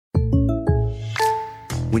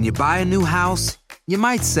When you buy a new house, you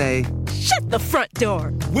might say, "Shut the front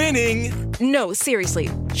door." Winning. No, seriously,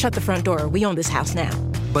 shut the front door. We own this house now.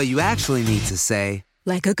 but you actually need to say,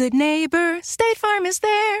 "Like a good neighbor, State Farm is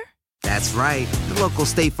there." That's right. The local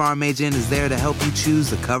State Farm agent is there to help you choose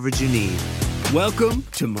the coverage you need. Welcome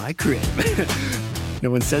to my crib.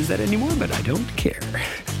 No one says that anymore, but I don't care.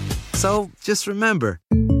 So just remember,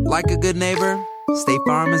 like a good neighbor, State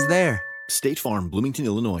Farm is there. State Farm, Bloomington,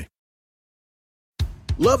 Illinois.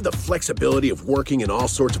 Love the flexibility of working in all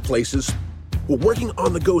sorts of places? Well, working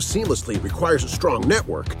on the go seamlessly requires a strong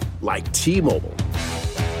network like T-Mobile.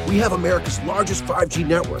 We have America's largest 5G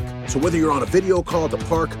network, so whether you're on a video call at the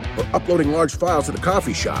park or uploading large files at a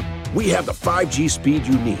coffee shop, we have the 5G speed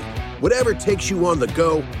you need. Whatever takes you on the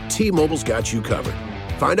go, T-Mobile's got you covered.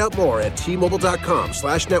 Find out more at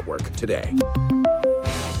T-Mobile.com/network today.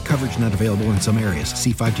 Coverage not available in some areas.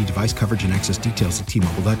 See 5G device coverage and access details at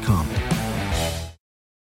T-Mobile.com.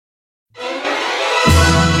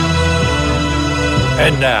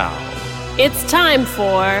 And now, it's time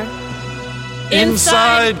for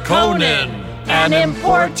Inside Conan, an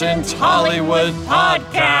important Hollywood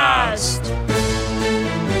podcast.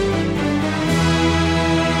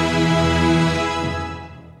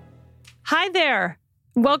 Hi there.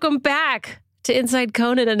 Welcome back to Inside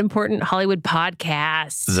Conan, an important Hollywood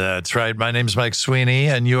podcast. That's right. My name's Mike Sweeney,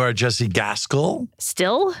 and you are Jesse Gaskell.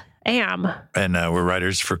 Still am. And we're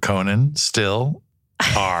writers for Conan, still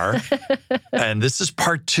are. And this is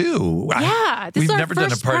part two. Yeah, this We've is our never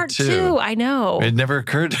first done a part two. I know. It never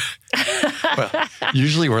occurred. Well,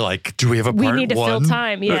 usually we're like, do we have a part one? We need to fill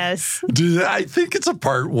time, yes. I think it's a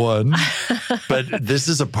part one. But this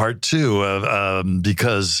is a part two of,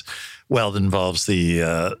 because, well, it involves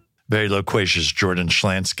the very loquacious Jordan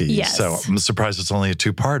Schlansky. Yes. So I'm surprised it's only a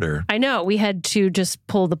two-parter. I know. We had to just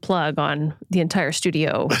pull the plug on the entire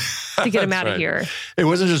studio to get him out of here. It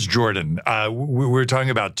wasn't just Jordan. We were talking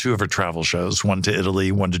about two of her travel shows, one to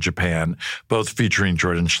Italy, one to Japan, both featuring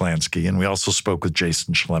Jordan Schlansky. And we also spoke with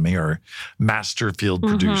Jason Chillemi, our master field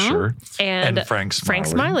producer, and Frank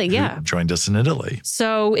Smiley, yeah, who joined us in Italy.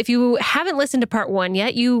 So if you haven't listened to part one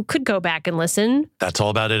yet, you could go back and listen. That's all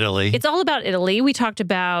about Italy. It's all about Italy. We talked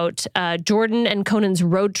about Jordan and Conan's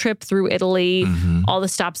road trip through Italy, all the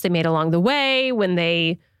stops they made along the way, when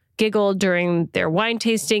they giggled during their wine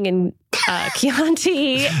tasting in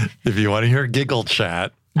Chianti. If you want to hear giggle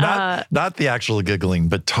chat, not the actual giggling,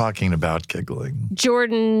 but talking about giggling.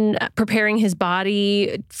 Jordan preparing his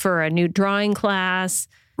body for a new drawing class.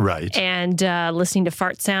 Right. And listening to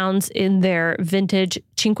fart sounds in their vintage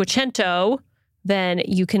Cinquecento. Then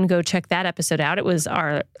you can go check that episode out. It was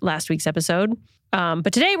our last week's episode.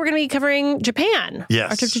 But today we're going to be covering Japan.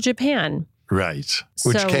 Yes. Our trip to Japan. Right.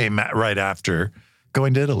 Which came right after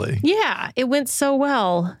going to Italy. Yeah. It went so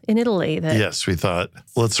well in Italy. Yes. We thought,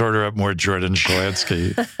 let's order up more Jordan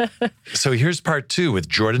Schlansky. So here's part two with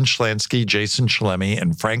Jordan Schlansky, Jason Chillemi,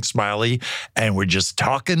 and Frank Smiley. And we're just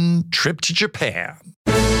talking trip to Japan.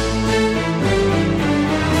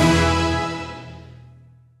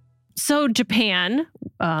 So Japan,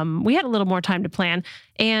 we had a little more time to plan.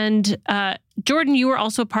 And Jordan, you were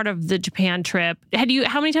also part of the Japan trip. How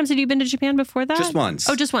many times had you been to Japan before that? Just once.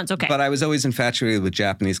 Oh, just once. Okay. But I was always infatuated with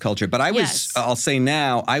Japanese culture. But I was, I'll say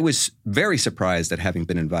now, I was very surprised at having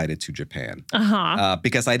been invited to Japan.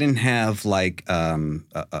 Because I didn't have like a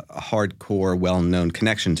hardcore, well-known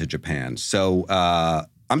connection to Japan. So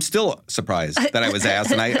I'm still surprised that I was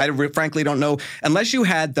asked, and I frankly don't know. Unless you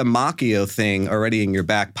had the Macchio thing already in your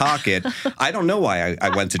back pocket, I don't know why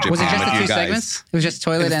I went to Japan was it just with the you two guys. Segments? It was just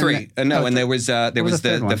toilet and three. And there was the two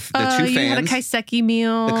fans. You had a kaiseki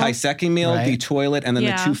meal. The kaiseki meal, the toilet, and then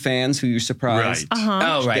the two fans who you surprised. Right.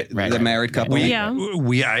 Oh, right. The married couple.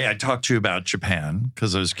 I talked to you about Japan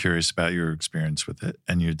because I was curious about your experience with it,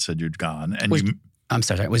 and you'd said you'd gone. And I'm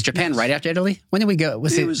sorry. Was Japan right after Italy? When did we go?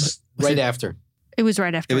 Was it right after? It was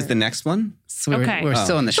right after. It was the next one? So we were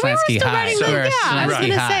still in the Schlansky high. I was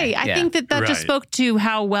going to say, I think that just spoke to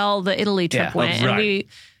how well the Italy trip went.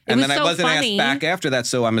 And then I wasn't asked back after that,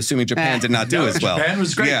 so I'm assuming Japan did not do as well. Japan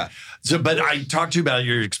was great. Yeah. So, but I talked to you about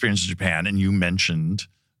your experience in Japan, and you mentioned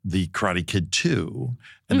the Karate Kid 2,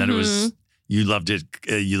 and then it was, you loved it,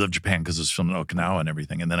 you loved Japan because it was filmed in Okinawa and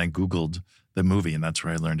everything. And then I Googled the movie, and that's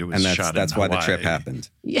where I learned it was shot in Hawaii. That's why the trip happened.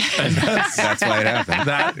 Yeah. That's why it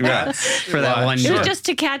happened. For that one It was just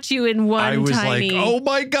to catch you in one I was tiny... like, oh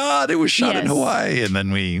my God, it was shot in Hawaii. And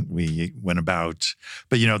then we went about.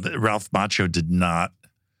 But, Ralph Macchio did not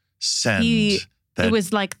send that. It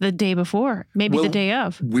was like the day before, maybe the day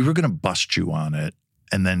of. We were going to bust you on it.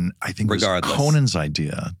 And then I think it was Conan's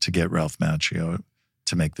idea to get Ralph Macchio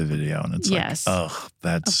to make the video. And it's like, oh,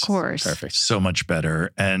 that's of course. Perfect. So much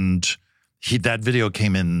better. And that video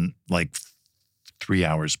came in like 3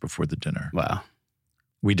 hours before the dinner. Wow.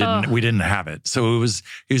 We didn't have it. So he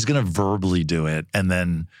was going to verbally do it. And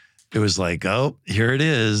then it was like, oh, here it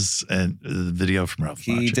is. And the video from Ralph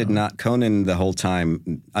He Macchio. did not, Conan the whole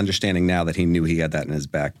time, understanding now that he knew he had that in his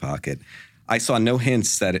back pocket. I saw no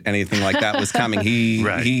hints that anything like that was coming. And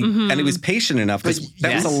he was patient enough because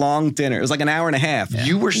that was a long dinner. It was like an hour and a half. Yeah.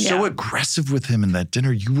 You were so aggressive with him in that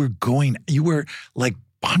dinner. You were like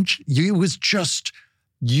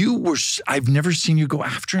I've never seen you go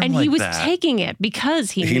after him and like he was that. taking it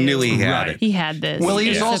because he knew he had it. He had this. Well,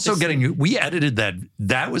 he's also getting you. We edited that.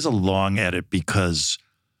 That was a long edit because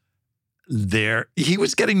he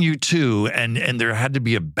was getting you too, and there had to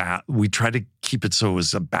be we tried to keep it so it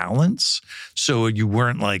was a balance, so you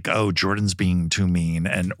weren't like, oh, Jordan's being too mean,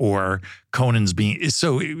 or Conan's being.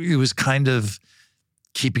 So it was kind of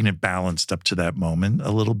keeping it balanced up to that moment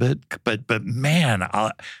a little bit. But man,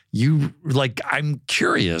 I'm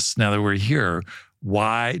curious now that we're here.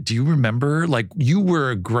 Why do you remember? Like you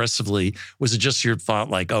were aggressively. Was it just your thought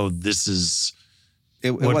like, oh, this is.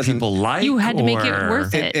 It what people like. You had to make it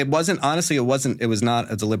worth it. It wasn't, honestly, it was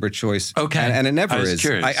not a deliberate choice. Okay. And it never is.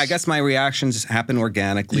 Curious. I guess my reactions happen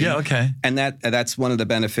organically. Yeah, okay. And that's one of the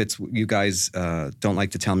benefits you guys don't like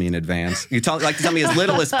to tell me in advance. You like to tell me as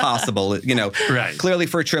little as possible. Right. Clearly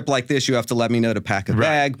for a trip like this, you have to let me know to pack a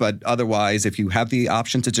bag. But otherwise, if you have the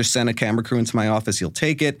option to just send a camera crew into my office, you'll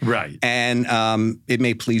take it. Right. And it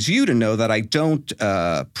may please you to know that I don't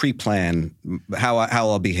pre-plan how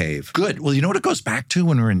I'll behave. Good. Well, you know what it goes back to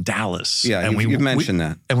when we were in Dallas. Yeah, and you mentioned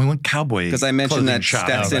that. And we went cowboy because I mentioned that shop.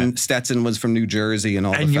 Stetson was from New Jersey and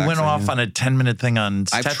all and the you facts went off on a 10-minute thing on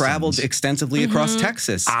Stetsons. I've traveled extensively across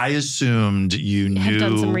Texas. I assumed you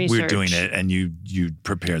knew we were doing it and you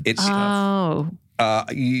prepared this stuff. Oh.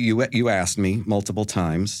 You asked me multiple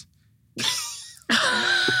times.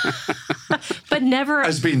 But never.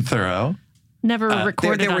 As being thorough. Never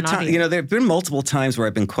recorded there were on audio. there have been multiple times where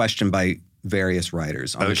I've been questioned by various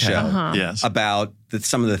writers on the show about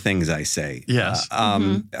some of the things I say. Yes. I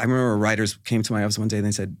remember writers came to my office one day and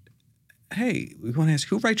they said, hey, we want to ask,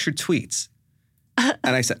 who writes your tweets?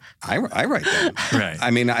 And I said, I write them. Right. I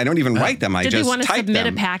mean, I don't even write them. I Did just they want to type submit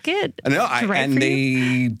them. a packet? No,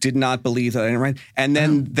 they did not believe that I didn't write. And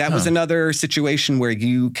then that was another situation where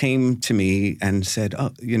you came to me and said, oh,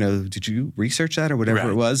 did you research that or whatever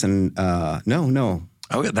it was? And no.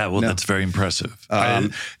 Okay, that's very impressive.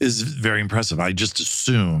 Is very impressive. I just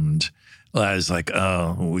assumed, I was like,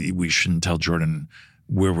 oh, we shouldn't tell Jordan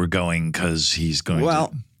where we're going because he's going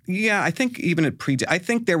to. Yeah, I think even I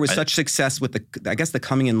think there was such success with I guess the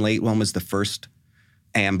coming in late one was the first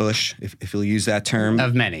ambush, if you'll use that term.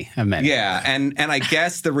 Of many. Yeah, and I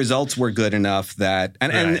guess the results were good enough that,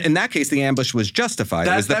 and in that case, the ambush was justified.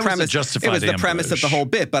 It was the premise. It was the premise of the whole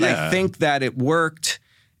bit, but I think that it worked.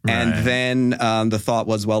 And then the thought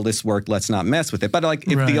was, well, this worked. Let's not mess with it. But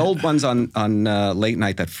if the old ones on late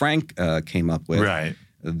night that Frank came up with,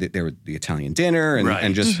 there were the Italian dinner,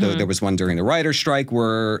 and just there was one during the writer's strike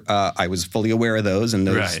where I was fully aware of those, and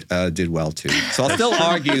those did well too. So I'll still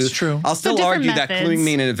argue. That's true. I'll still argue that cluing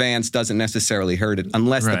me in advance doesn't necessarily hurt it,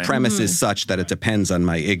 unless the premise is such that it depends on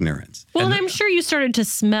my ignorance. Well, and I'm sure you started to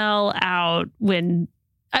smell out when.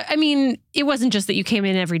 I mean, it wasn't just that you came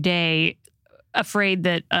in every day afraid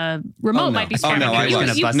that remote might be scrambled. No,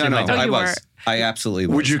 I was. I absolutely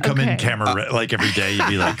was. Would you come in camera like every day? You'd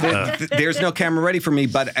be like, there's no camera ready for me,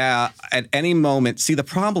 but at any moment, see, the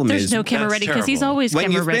problem is there's no camera ready because he's always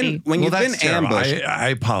camera ready. When you've been ambushed, I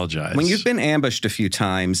apologize. When you've been ambushed a few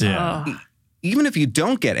times, even if you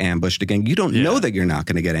don't get ambushed again, you don't know that you're not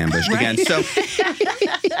going to get ambushed again. So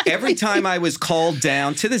every time I was called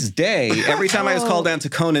down, to this day, every time I was called down to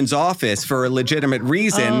Conan's office for a legitimate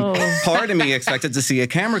reason, part of me expected to see a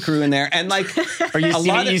camera crew in there. And or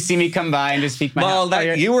you see me come by and just speak my house.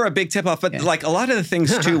 Well, you were a big tip-off. But a lot of the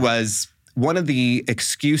things, too, was one of the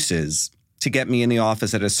excuses to get me in the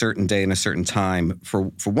office at a certain day and a certain time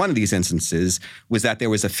for one of these instances was that there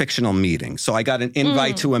was a fictional meeting. So I got an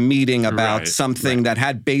invite to a meeting about something that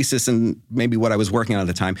had basis in maybe what I was working on at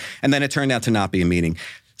the time. And then it turned out to not be a meeting.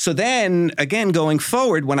 So then, again, going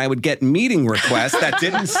forward, when I would get meeting requests that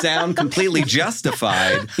didn't sound completely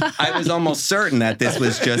justified, I was almost certain that this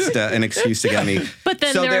was just an excuse to get me. But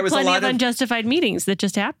then there were plenty of unjustified meetings that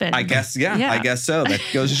just happened. I guess, I guess so. That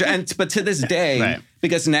goes to show. But to this day,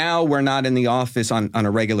 because now we're not in the office on a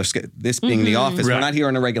regular schedule, this being the office, we're not here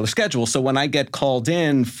on a regular schedule. So when I get called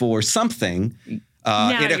in for something,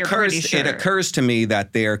 It occurs to me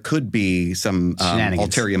that there could be some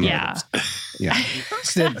ulterior motives. Yeah.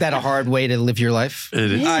 Is that a hard way to live your life?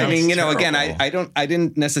 It is. I mean, terrible. again, I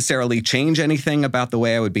didn't necessarily change anything about the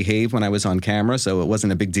way I would behave when I was on camera, so it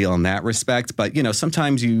wasn't a big deal in that respect. But,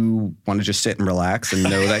 sometimes you want to just sit and relax and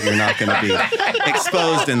know that you're not going to be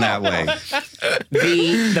exposed in that way.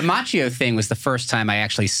 The Macchio thing was the first time I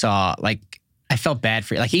actually saw, I felt bad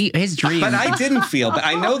for you. His dream. But I didn't feel bad.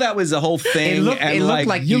 I know that was the whole thing. It looked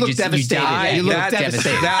like you looked devastated. You looked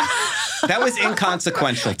devastated. That was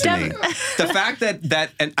inconsequential to me. The fact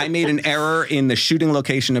that I made an error in the shooting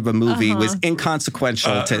location of a movie was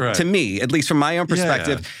inconsequential to me, at least from my own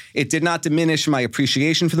perspective. Yeah. It did not diminish my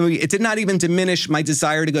appreciation for the movie. It did not even diminish my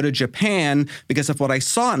desire to go to Japan because of what I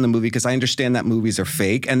saw in the movie, because I understand that movies are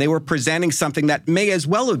fake, and they were presenting something that may as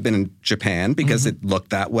well have been in Japan because it looked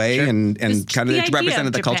that way and kind of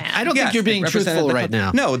represented the culture. I don't think you're being truthful right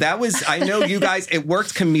now. No, I know you guys, it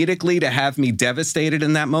worked comedically to have me devastated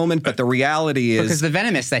in that moment, but the reality is... Because the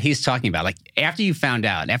venomous that he's talking about, after you found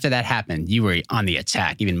out, after that happened, you were on the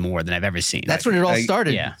attack even more than I've ever seen. That's when it all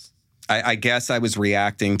started. Yeah. I guess I was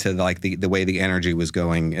reacting to the way the energy was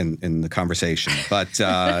going in the conversation. But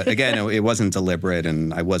again, it wasn't deliberate,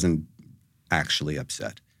 and I wasn't actually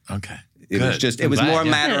upset. Okay. It was more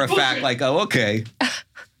matter of fact, okay.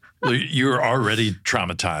 You were already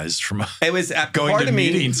traumatized from going part to of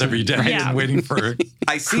meetings every day and waiting for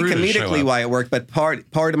I see comedically why it worked, but part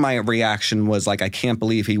of my reaction was I can't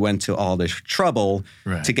believe he went to all this trouble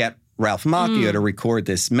to get Ralph Macchio to record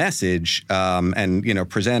this message and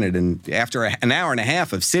present it. And after an hour and a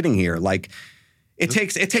half of sitting here, it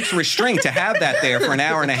takes restraint to have that there for an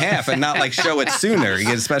hour and a half and not show it sooner,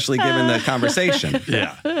 especially given the conversation.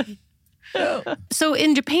 Yeah. So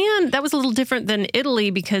in Japan, that was a little different than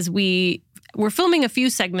Italy because we were filming a few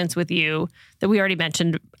segments with you that we already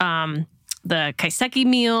mentioned. The kaiseki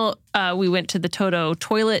meal, we went to the Toto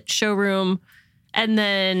toilet showroom, and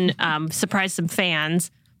then surprised some fans.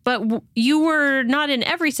 But you were not in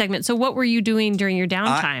every segment. So what were you doing during your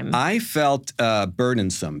downtime? I felt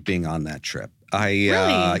burdensome being on that trip.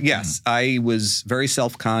 Really? Yes, I was very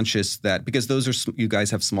self-conscious because you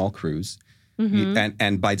guys have small crews. Mm-hmm.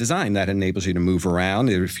 And by design, that enables you to move around.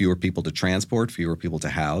 There are fewer people to transport, fewer people to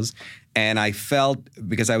house. And I felt,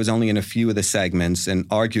 because I was only in a few of the segments, and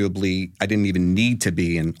arguably I didn't even need to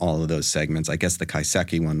be in all of those segments. I guess the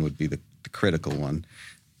kaiseki one would be the critical one.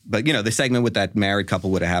 But the segment with that married couple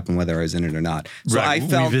would have happened whether I was in it or not. So I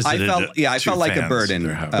felt like a burden.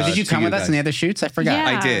 But did you come with us in the other shoots? I forgot.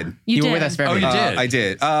 Yeah, I did. You were with us very you did. I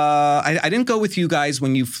did. I didn't go with you guys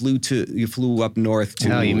when you flew up north to.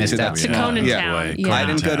 No, you missed out. To Conan Town. Yeah. I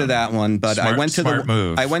didn't go to that one, but I went to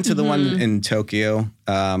the one in Tokyo.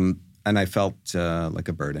 And I felt like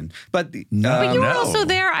a burden. But you were also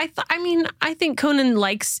there. I think Conan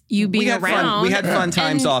likes you being around. We had fun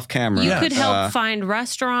times off camera. You could help find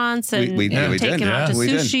restaurants and take him out to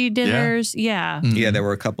sushi dinners. Yeah. Yeah, there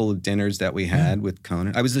were a couple of dinners that we had with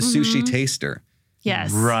Conan. I was the sushi taster.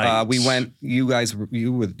 Yes. Right. We went, you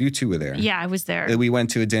two were there. Yeah, I was there. We went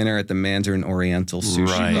to a dinner at the Mandarin Oriental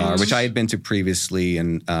Sushi Bar, which I had been to previously.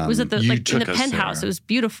 And it was at in the penthouse. It was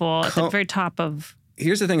beautiful at the very top of...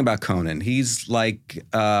 Here's the thing about Conan. He's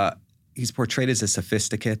he's portrayed as a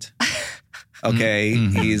sophisticate. Okay,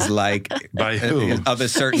 he's by who? Of a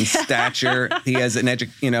certain stature. He has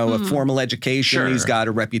a formal education. Sure. He's got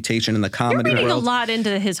a reputation in the comedy You're reading world. a lot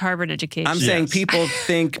into his Harvard education. I'm saying people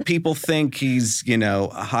think he's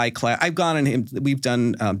high class. I've gone on him. We've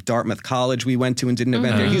done Dartmouth College. We went to and did an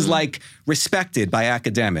event there. He's respected by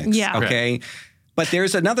academics. Yeah. Okay. Right. But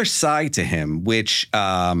there's another side to him, which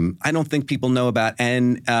I don't think people know about.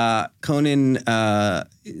 And Conan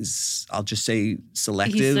is, I'll just say,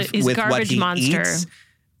 selective he's with what he monster. eats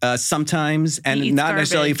sometimes. And not garbage.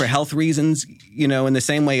 necessarily for health reasons. In the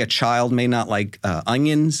same way a child may not like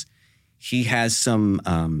onions, he has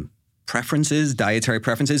some preferences, dietary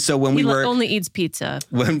preferences. So when he only eats pizza.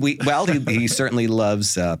 He certainly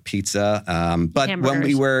loves pizza. But hamburgers. When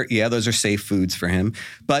we were, those are safe foods for him.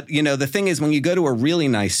 But the thing is, when you go to a really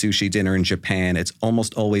nice sushi dinner in Japan, it's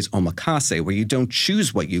almost always omakase, where you don't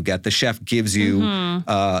choose what you get. The chef gives you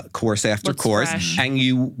course after course, fresh. And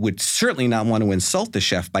you would certainly not want to insult the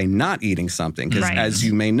chef by not eating something, because as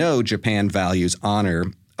you may know, Japan values honor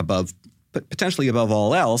potentially above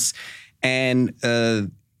all else, and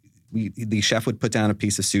the chef would put down a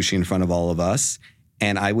piece of sushi in front of all of us,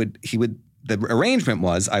 and the arrangement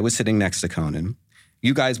was I was sitting next to Conan.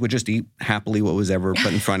 You guys would just eat happily what was ever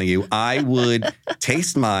put in front of you. I would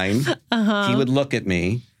taste mine. He would look at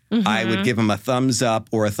me. I would give him a thumbs up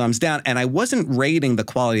or a thumbs down. And I wasn't rating the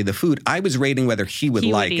quality of the food. I was rating whether he would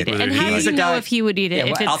like it. And how do you know if he would eat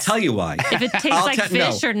it? I'll tell you why. If it tastes like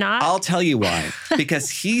fish or not? I'll tell you why. Because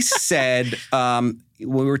he said, when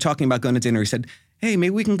we were talking about going to dinner, he said, hey,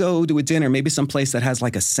 maybe we can go to a dinner, maybe someplace that has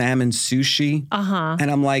like a salmon sushi.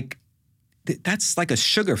 And I'm like, that's like a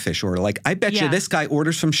sugarfish order. Like, I bet you this guy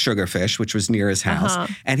orders from Sugarfish, which was near his house,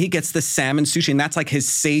 and he gets the salmon sushi, and that's like his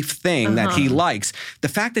safe thing that he likes. The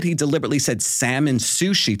fact that he deliberately said salmon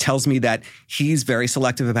sushi tells me that he's very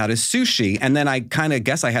selective about his sushi. And then I kind of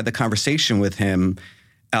guess I had the conversation with him.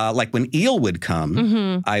 Like when eel would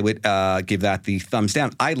come, I would give that the thumbs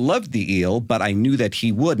down. I loved the eel, but I knew that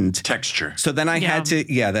he wouldn't. Texture. So then I had to,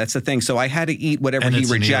 that's the thing. So I had to eat whatever he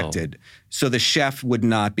rejected. So the chef would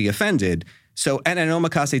not be offended. So, and an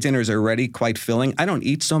omakase dinner is already quite filling. I don't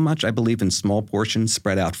eat so much. I believe in small portions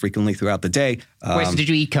spread out frequently throughout the day. Wait, so did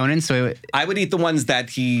you eat Conan? So I would eat the ones that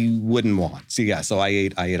he wouldn't want. So I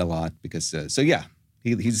ate a lot because,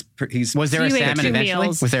 he's. Was there a salmon eventually?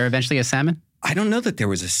 Was there eventually a salmon? I don't know that there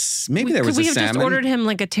was maybe there was a salmon. Could we have just ordered him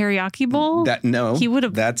like a teriyaki bowl? No. He would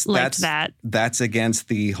have liked that. That's against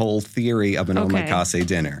the whole theory of an omakase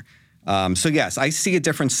dinner. So yes, I see a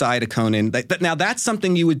different side of Conan. Now that's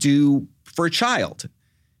something you would do for a child.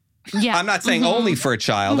 Yeah. I'm not saying only for a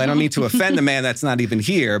child. I don't mean to offend the man that's not even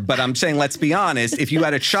here, but I'm saying, let's be honest, if you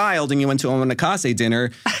had a child and you went to an omakase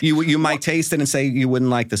dinner, you might taste it and say you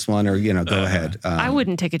wouldn't like this one or, go ahead. I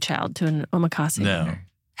wouldn't take a child to an omakase dinner.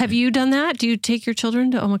 Have you done that? Do you take your children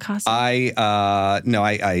to omakase?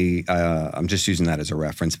 I'm just using that as a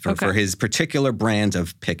reference for his particular brand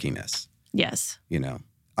of pickiness. Yes.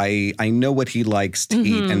 I know what he likes to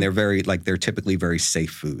eat, and they're typically very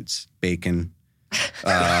safe foods. Bacon,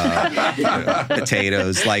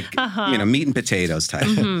 potatoes, meat and potatoes type.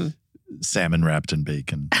 Salmon wrapped in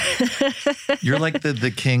bacon. You're like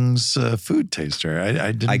the king's food taster.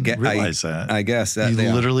 I didn't realize that. I guess that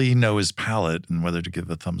you literally know his palate and whether to give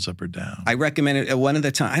a thumbs up or down. I recommend it at one of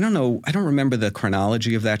the time. I don't know. I don't remember the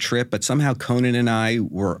chronology of that trip, but somehow Conan and I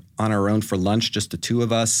were on our own for lunch, just the two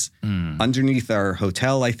of us, underneath our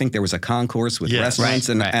hotel. I think there was a concourse with restaurants,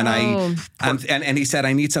 and he said,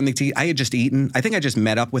 "I need something to eat." I had just eaten. I think I just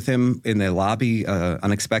met up with him in the lobby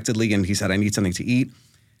unexpectedly, and he said, "I need something to eat."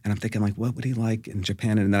 And I'm thinking, like, what would he like in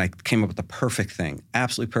Japan? And then I came up with the perfect thing,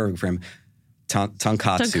 absolutely perfect for him.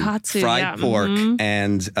 Tonkatsu, fried pork,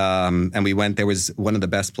 and we went. There was one of the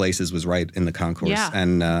best places was right in the concourse,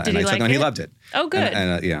 and I took him, and he loved it. Oh, good.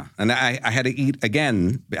 And I had to eat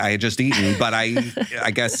again. I had just eaten, but I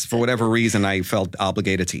guess for whatever reason I felt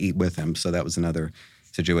obligated to eat with him. So that was another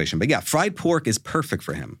situation. But yeah, fried pork is perfect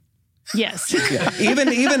for him. Yes.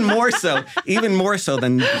 Even more so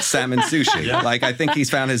than salmon sushi. Yeah. Like, I think he's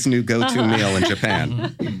found his new go-to meal in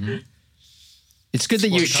Japan. It's good that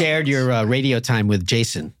you shared your radio time with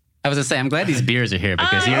Jason. I was going to say, I'm glad these beers are here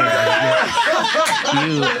because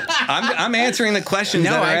I'm answering the questions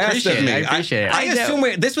that are asked of me. I appreciate it. I assume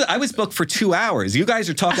I was booked for 2 hours. You guys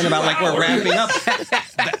are talking about like we're wrapping up.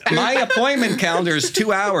 My appointment calendar is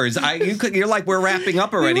 2 hours. You're like we're wrapping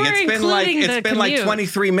up already. It's been like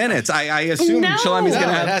 23 minutes. I assume Chillemi's going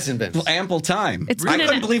to have ample time. I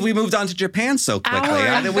couldn't believe we moved on to Japan so quickly.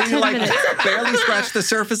 We barely scratched the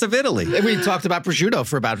surface of Italy. We talked about prosciutto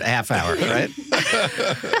for about a half hour, right?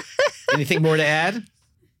 Anything more to add?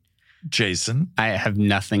 Jason? I have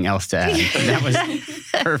nothing else to add. That was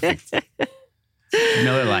perfect.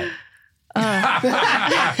 Miller Lite. At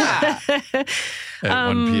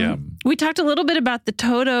 1 p.m. We talked a little bit about the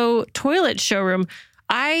Toto toilet showroom.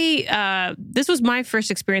 This was my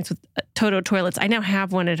first experience with Toto toilets. I now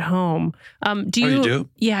have one at home. Do you? You do?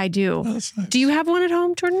 Yeah, I do. Oh, that's nice. Do you have one at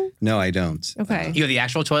home, Jordan? No, I don't. Okay. You have the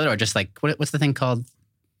actual toilet or just like, what's the thing called?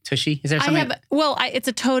 Tushy? Is there something? It's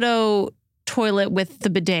a Toto toilet with the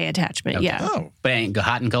bidet attachment. Okay. Yeah. Oh. But it ain't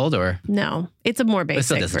hot and cold or? No. It's a more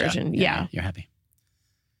basic version. Yeah. You're happy.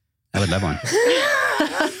 I would love one.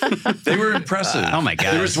 They were impressive. Oh my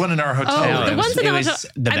God. There was one in our hotel. The ones in the hotel.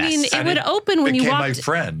 I mean, it would open when you walked. My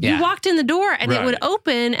friend. You walked in the door and it would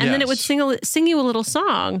open and then it would sing you a little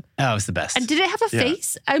song. Oh, it was the best. And did it have a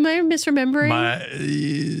face? Am I misremembering?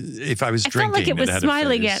 If I was drinking, I felt like it was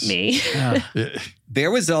smiling at me. There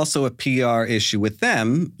was also a PR issue with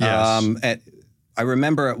them. Yes. I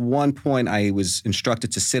remember at one point I was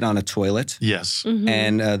instructed to sit on a toilet. Yes.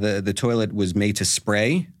 And the toilet was made to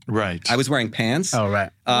spray. Right. I was wearing pants. Oh,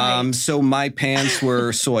 right. So my pants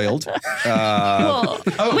were soiled. Wait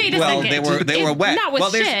a second. They were wet. Not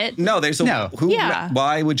with shit.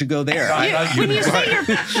 Why would you go there? When you say you're...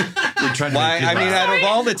 out of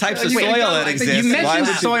all the types of soil that exist, you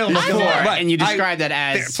mentioned soil before, and you described that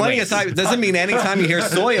as plenty of time. Doesn't mean anytime you hear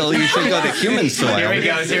soil, you should go to human soil. Here we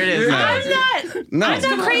go. Here it is. I'm not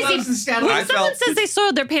crazy. When someone says they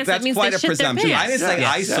soiled their pants, that means they shit their pants. I didn't say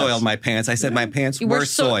I soiled my pants. I said my pants were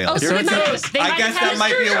soiled. Oh, so I guess that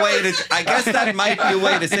might be a way to. I guess that might be a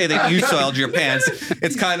way to say that you soiled your pants.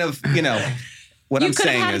 It's kind of what I'm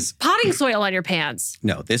saying is potting soil on your pants.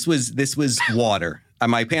 No, this was water.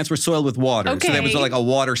 My pants were soiled with water, okay. So there was like a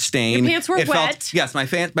water stain. Your pants were wet. Yes, my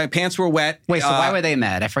pants were wet. Wait, so why were they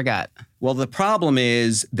mad? I forgot. Well, the problem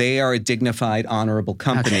is they are a dignified, honorable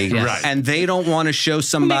company, okay, yes. And they don't want to show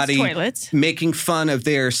somebody making fun of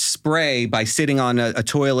their spray by sitting on a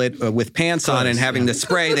toilet with pants on and having the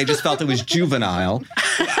spray. They just felt it was juvenile.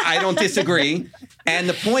 I don't disagree. And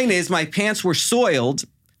the point is, my pants were soiled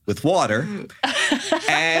with water,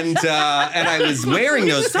 and I was wearing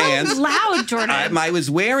those pants. So loud, Jordan. I was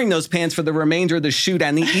wearing those pants for the remainder of the shoot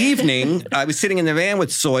and the evening. I was sitting in the van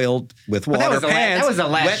with soiled with water pants. That was the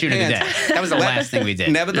last shoot of the day. That was the last thing we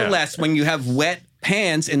did. Nevertheless, when you have wet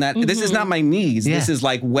pants in that, this is not my knees. Yeah. This is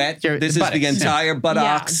like wet. This is the entire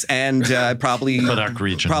buttocks and probably buttock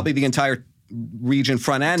region. Probably the entire region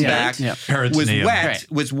front and back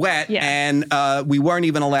was wet and we weren't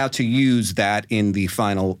even allowed to use that in the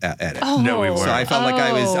final edit. No, we weren't. So I felt like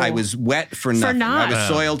I was wet for nothing. I was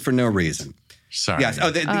soiled for no reason. Sorry. Yes.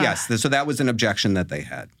 Yes. So that was an objection that they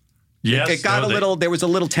had. Yes. It got there was a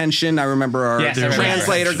little tension. I remember our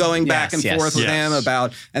translator going back and forth with him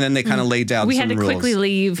about, and then they kind of laid down some rules. We had to quickly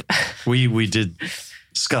leave. We did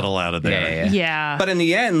scuttle out of there. Yeah. But in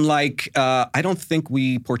the end, I don't think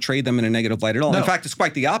we portrayed them in a negative light at all. No. In fact, it's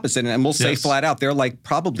quite the opposite. And we'll say flat out, they're like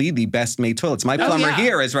probably the best made toilets. My plumber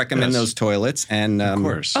here has recommended those toilets. And of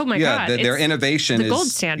course. Oh my God. Their innovation is the gold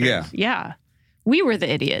gold standard. Yeah. We were the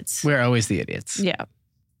idiots. We're always the idiots. Yeah.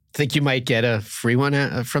 Think you might get a free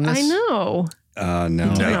one from this? I know.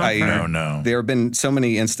 No. There have been so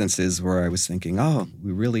many instances where I was thinking,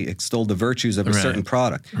 we really extolled the virtues of a certain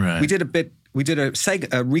product. Right. We did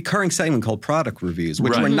a recurring segment called Product Reviews,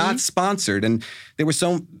 which were not sponsored. And there were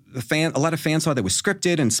a lot of fans thought they were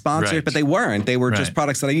scripted and sponsored, but they weren't. They were just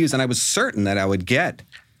products that I used. And I was certain that I would get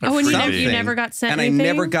and you never got sent anything? And I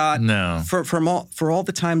never got, for all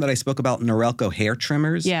the time that I spoke about Norelco hair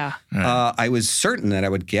trimmers, I was certain that I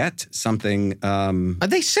would get something.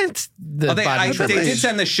 They sent the body trimmers. They did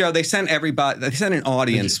send the show. They sent everybody. They sent an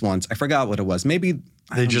audience once. I forgot what it was. Maybe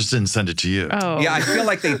they just didn't send it to you. Oh. Yeah, I feel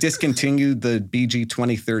like they discontinued the BG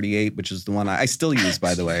 2038, which is the one I still use,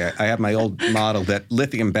 by the way. I have my old model. That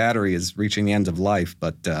lithium battery is reaching the end of life,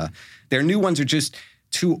 but their new ones are just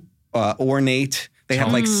too ornate. They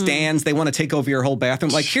have stands. They want to take over your whole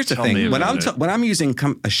bathroom. Like, here's the thing: when I'm using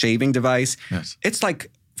a shaving device, it's like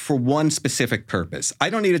for one specific purpose. I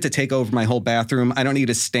don't need it to take over my whole bathroom. I don't need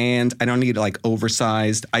a stand. I don't need it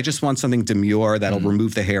oversized. I just want something demure that'll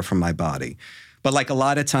remove the hair from my body. But a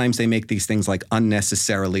lot of times they make these things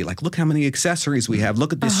unnecessarily, look how many accessories we have.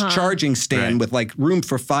 Look at this charging stand with room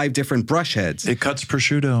for 5 different brush heads. It cuts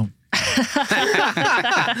prosciutto.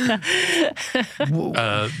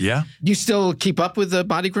 You still keep up with the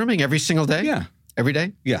body grooming every single day? Yeah. Every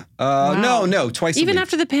day? Yeah. No, twice a week. Even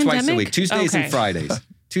after the pandemic? Twice a week. Tuesdays and Fridays.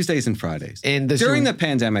 Tuesdays and Fridays. And during the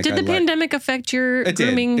pandemic, did the pandemic affect your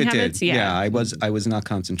grooming habits? Yeah, I was not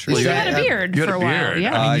concentrating. You had a beard for a while.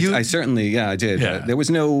 Yeah, I certainly, I did. Yeah. There was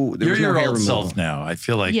no You're your hair old removal. self now. I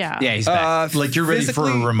feel like he's back. You're ready for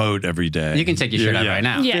a remote every day. You can take your shirt out right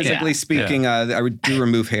now. Physically speaking, I do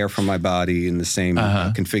remove hair from my body in the same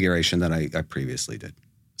configuration that I previously did.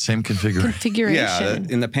 Same configuration. Yeah,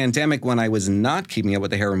 in the pandemic when I was not keeping up with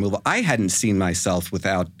the hair removal, I hadn't seen myself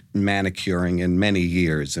without manicuring in many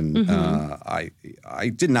years, and I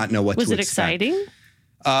did not know what to expect. Was it exciting?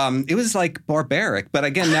 It was barbaric, but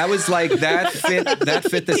again, that was that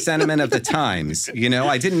fit the sentiment of the times.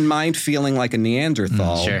 I didn't mind feeling like a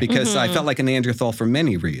Neanderthal because I felt like a Neanderthal for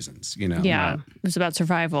many reasons. Yeah, it was about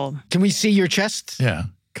survival. Can we see your chest? Yeah.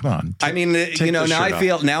 Come on. I mean, now I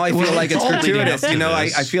feel like it's gratuitous.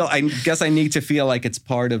 I guess I need to feel like it's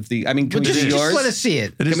part of the. I mean, can we see yours? Just let us see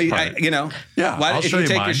it. It is part. Why, if you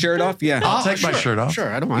take your shirt off? Yeah, I'll take my shirt off. Sure,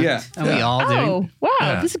 I don't mind. Yeah, we all do. Oh,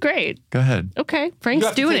 wow, this is great. Go ahead. Okay, Frank's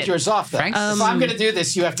doing it. You have to take yours off, though. If I'm going to do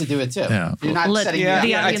this, you have to do it too. Yeah. You're not setting me up.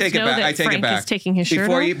 The audience know that Frank is taking his shirt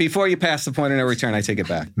off. Before you pass the point of no return, I take it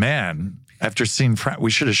back. Man. After seeing Frank,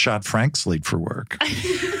 we should have shot Frank's late for work.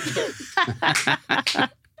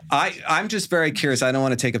 I'm just very curious. I don't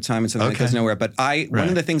want to take up time and something that goes nowhere, but one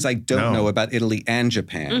of the things I don't know about Italy and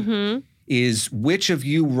Japan is which of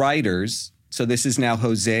you writers, so this is now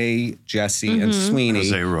Jose, Jesse, and Sweeney,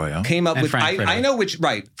 Jose Arroyo, came up and with, Frank I know which,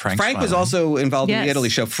 right. Frank was also involved in the Italy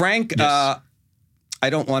show. Frank, I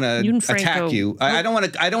don't want to attack you. I don't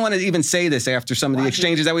want to even say this after some of the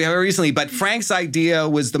exchanges that we had recently, but Frank's idea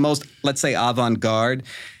was the most, let's say, avant-garde.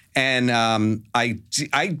 And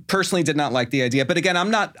I personally did not like the idea. But again,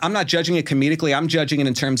 I'm not judging it comedically. I'm judging it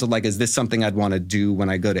in terms of like, is this something I'd want to do when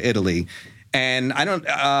I go to Italy? And I don't.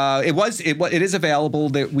 It is available.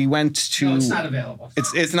 That we went to. No, it's not available.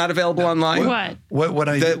 It's not available online. When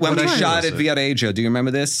we shot at Viareggio. Do you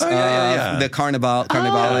remember this? Oh, yeah. The Carnivale.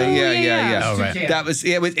 Yeah. Oh, right. That was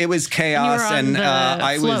it was chaos, and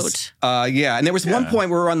I float. was. And there was one point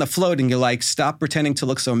where we were on the float, and you're like, "Stop pretending to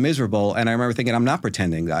look so miserable." And I remember thinking, "I'm not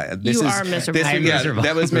pretending. You are miserable. Miserable.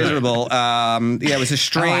 That was miserable. It was a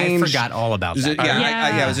strange. I forgot all about that.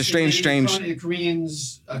 It was a strange. The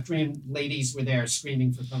Korean ladies were there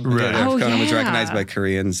screaming for Conan. Right. Conan was recognized by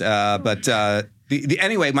Koreans.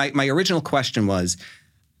 Anyway, my original question was,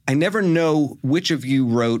 I never know which of you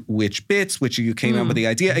wrote which bits, which of you came up with the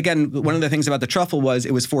idea. Again, one of the things about the truffle was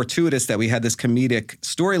it was fortuitous that we had this comedic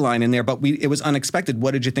storyline in there, but it was unexpected.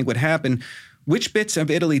 What did you think would happen? Which bits of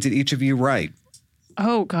Italy did each of you write?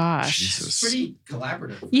 Oh gosh, it's pretty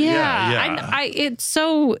collaborative. Yeah. It's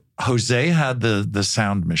so. Jose had the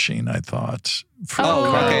sound machine, I thought.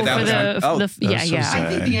 Okay, that was I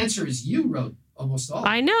think the answer is you wrote almost all.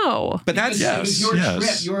 I know, but that's it was your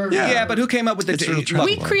trip. But who came up with the?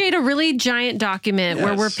 We create a really giant document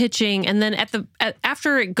where we're pitching, and then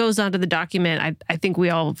after it goes onto the document, I think we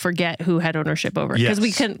all forget who had ownership over it because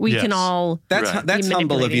we can all. That's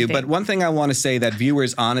humble of you. But one thing I want to say that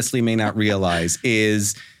viewers honestly may not realize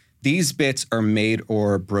is these bits are made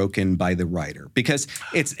or broken by the writer because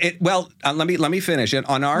let me finish it.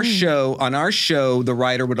 On our show, the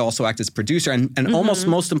writer would also act as producer and almost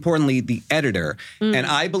most importantly, the editor. And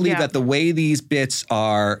I believe that the way these bits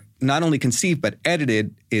are not only conceived but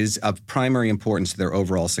edited is of primary importance to their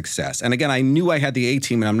overall success. And again, I knew I had the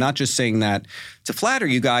A-team, and I'm not just saying that to flatter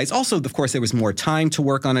you guys. Also, of course, there was more time to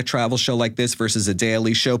work on a travel show like this versus a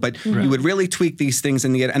daily show, but you would really tweak these things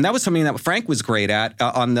in the edit. And that was something that Frank was great at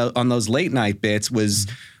on those late night bits was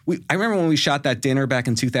I remember when we shot that dinner back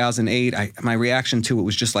in 2008, my reaction to it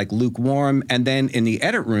was just like lukewarm. And then in the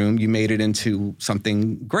edit room, you made it into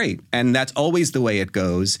something great. And that's always the way it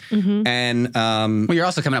goes. And you're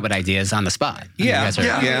also coming up with ideas on the spot. Yeah.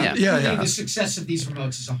 The success of these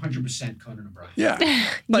remotes is 100% Conan O'Brien. Yeah.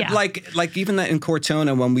 But like even that in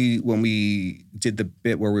Cortona when we did the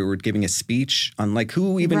bit where we were giving a speech on like how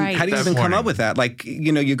do you even come up with that? Like,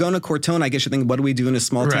 you go into Cortona, I guess you think, what do we do in a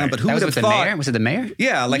small town? But who would have thought? Mayor? Was it the mayor?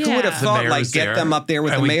 Yeah, who would have thought, get them up there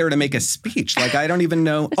with the mayor to make a speech? Like, I don't even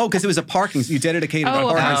know. Oh, because it was a parking. You dedicated a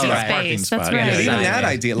parking spot. That's right. Even that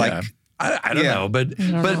idea, I don't know, but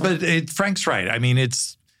Frank's right. I mean,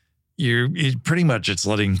 it's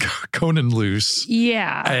letting Conan loose.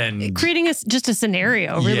 Yeah, and creating just a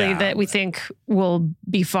scenario really that we think will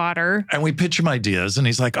be fodder. And we pitch him ideas, and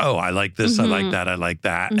he's like, "Oh, I like this. I like that. I like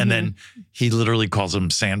that." And then he literally calls them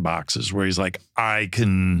sandboxes, where he's like, "I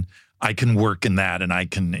can work in that and I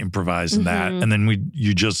can improvise in that." And then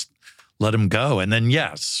you just let him go. And then,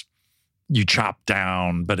 yes, you chop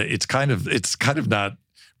down, but it's kind of not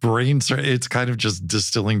brains. It's kind of just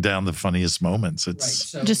distilling down the funniest moments.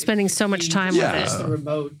 It's just spending so much time with it. The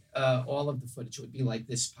remote, all of the footage would be like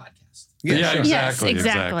this podcast. Yeah, exactly. Yes,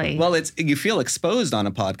 exactly. Well, you feel exposed on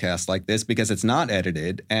a podcast like this because it's not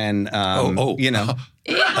edited, and it will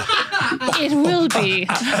be,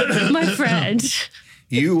 my friend.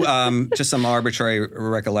 You, just some arbitrary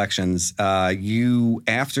recollections. You,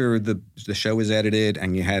 after the show was edited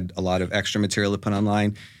and you had a lot of extra material to put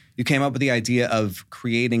online, you came up with the idea of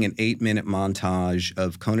creating an 8-minute montage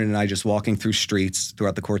of Conan and I just walking through streets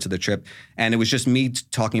throughout the course of the trip. And it was just me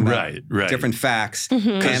talking about different facts.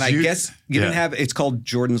 And I guess you didn't have, it's called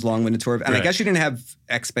Jordan's Long-Winded Tour. And I guess you didn't have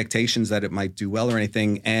expectations that it might do well or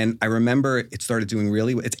anything. And I remember it started doing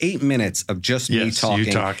really well. It's 8 minutes of just me talking.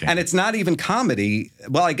 You talking. And it's not even comedy.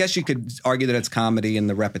 Well, I guess you could argue that it's comedy in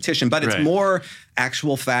the repetition, but it's more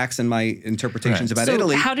actual facts and my interpretations about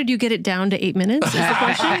Italy. How did you get it down to 8 minutes is the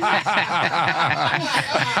question?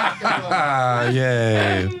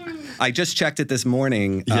 Yay. I just checked it this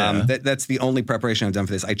morning. That's the only preparation I've done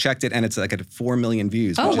for this. I checked it, and it's like at 4 million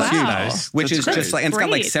views, which is huge. Nice. Which That's is great. just like, and it's got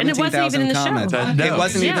like 17,000 comments. It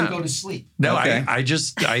wasn't even. Go to sleep. No, okay. I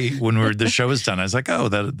when the show was done, I was like, oh,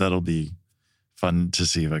 that'll be fun to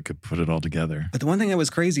see if I could put it all together. But the one thing that was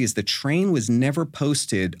crazy is the train was never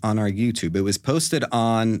posted on our YouTube. It was posted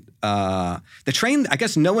on the train. I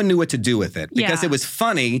guess no one knew what to do with it because it was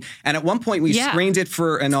funny. And at one point we screened it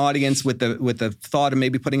for an audience with the thought of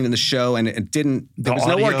maybe putting it in the show, and it didn't. There was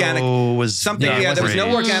no organic. There was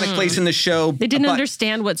no organic place in the show. They didn't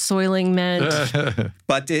understand what soiling meant.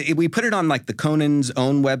 But we put it on like the Conan's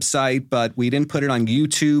own website, but we didn't put it on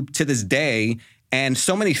YouTube to this day. And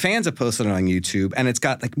so many fans have posted it on YouTube, and it's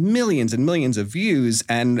got like millions and millions of views.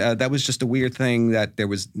 And that was just a weird thing that there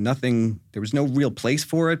was no real place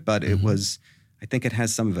for it, but it was, I think it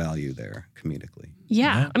has some value there comedically.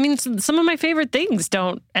 Yeah. I mean, some of my favorite things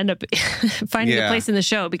don't end up finding a place in the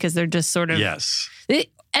show because they're just sort of. Yes.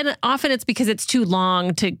 And often it's because it's too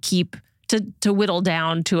long to keep, to whittle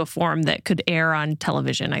down to a form that could air on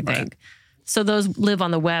television, I think. Right. So those live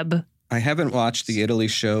on the web. I haven't watched the Italy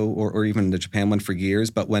show or even the Japan one for years,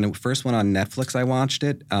 but when it first went on Netflix, I watched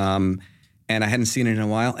it, and I hadn't seen it in a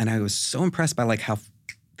while, and I was so impressed by like how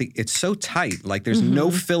it's so tight. Like there's no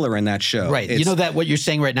filler in that show. Right. You know that what you're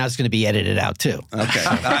saying right now is going to be edited out too. Okay.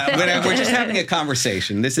 We're just having a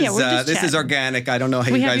conversation. This is organic. I don't know how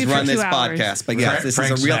you guys run this podcast, but yes, this is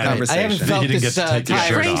a real conversation. I haven't felt this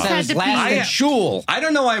tired. I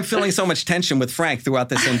don't know why I'm feeling so much tension with Frank throughout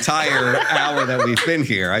this entire hour that we've been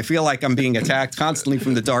here. I feel like I'm being attacked constantly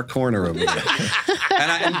from the dark corner over here.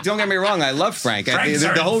 And don't get me wrong, I love Frank.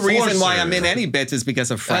 The whole reason why I'm in any bits is because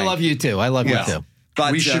of Frank. I love you too.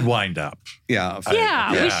 But we should wind up. Yeah,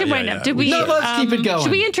 we should wind up. Did we? No, let's keep it going.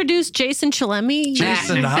 Should we introduce Jason Chillemi?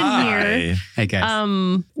 Jason, hi. Hey,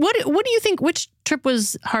 guys. What do you think? Which trip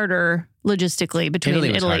was harder logistically between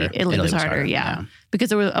Italy? Italy was harder, yeah.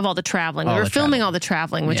 Because of all the traveling. We were filming all the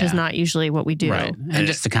traveling, which is not usually what we do. Right. And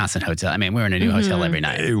just the constant hotel. I mean, we were in a new hotel every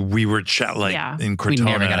night. We were in Cortona.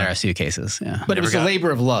 We never got our suitcases. Yeah. But it was a labor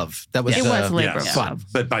of love. That was it was a labor of love.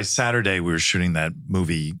 But by Saturday, we were shooting that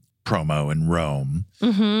movie promo in Rome,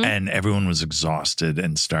 and everyone was exhausted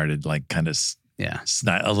and started like kind of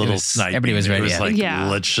a little sniping. Everybody was ready. It was like,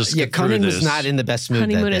 let's just get through Conan this. was not in the best mood.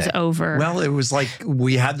 Honeymoon that day. is over. Well, it was like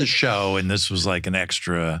we had the show, and this was like an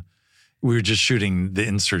extra. We were just shooting the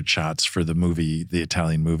insert shots for the movie, the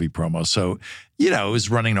Italian movie promo. So, it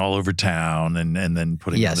was running all over town and then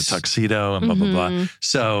putting on the tuxedo and blah, blah, blah.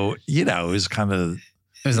 So, it was kind of.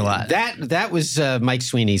 It was a lot. That was Mike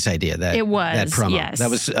Sweeney's idea. That promo. Yes.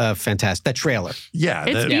 That was fantastic. That trailer. Yeah,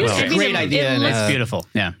 it's beautiful. Well, great idea. It's beautiful.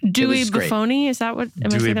 Yeah, Dewey Buffoni. Is that what?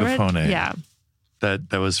 Am I saying that right? Buffoni. Yeah.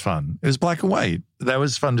 That was fun. It was black and white. That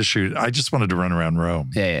was fun to shoot. I just wanted to run around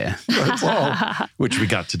Rome. Yeah. That's all, which we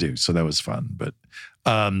got to do. So that was fun. But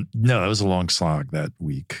no, that was a long slog that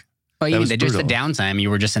week. Well, you mean just the downtime, you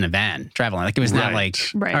were just in a van traveling. Like it was not like,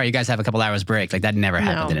 all right, you guys have a couple hours break. Like that never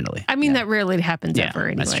happened in Italy. I mean, that rarely happens ever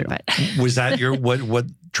anyway. That's true. But. Was that what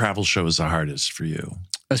travel show was the hardest for you?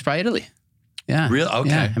 It was probably Italy. Yeah. Really? Okay.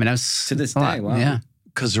 Yeah. I mean, I was to this day. Wow. Yeah.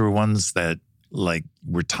 Because there were ones that like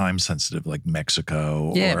were time sensitive, like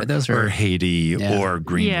Mexico or Haiti or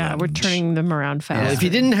Greenland. Yeah, we're turning them around fast. Well, if you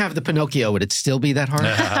didn't have the Pinocchio, would it still be that hard?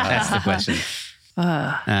 That's the question.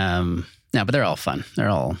 No, but they're all fun.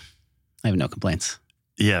 I have no complaints.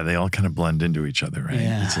 Yeah, they all kind of blend into each other, right?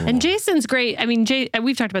 Yeah. And Jason's great. I mean,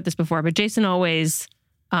 we've talked about this before, but Jason always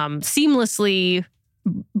seamlessly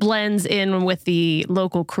blends in with the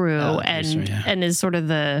local crew and is sort of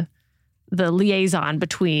the liaison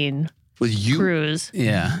between crews.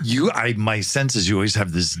 Yeah. My sense is you always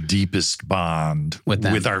have this deepest bond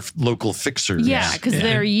with our local fixers. Yeah, because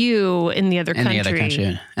they're you in the other country.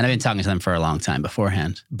 And I've been talking to them for a long time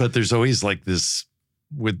beforehand. But there's always like this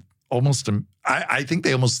with almost, I think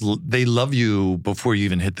they love you before you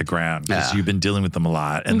even hit the ground because you've been dealing with them a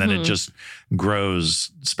lot. And then it just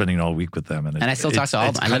grows spending all week with them. And I still talk to all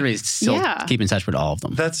of them. I literally still keep in touch with all of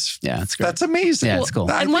them. That's great. That's amazing. Yeah, it's cool.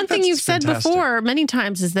 And one thing you've said before many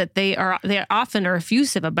times is that they often are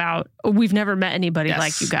effusive about, we've never met anybody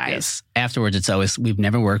like you guys. Yes. Afterwards, it's always, we've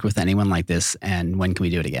never worked with anyone like this. And when can we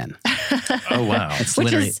do it again? Oh, wow.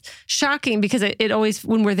 Which is shocking because it always,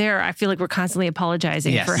 when we're there, I feel like we're constantly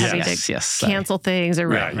apologizing for having to cancel things or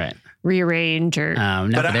rearrange or.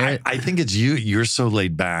 But I think it's you. You're so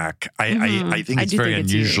laid back. I think it's very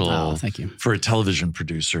unusual for a television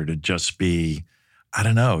producer to just be, I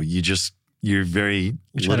don't know, you're very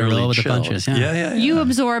literally roll with the chilled. punches. Yeah. You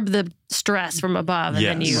absorb the stress from above and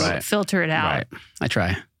then you filter it out. Right. I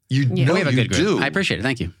try. We have a good group. I appreciate it.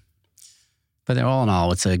 Thank you. But all in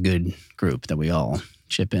all, it's a good group that we all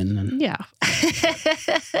chip in. Yeah.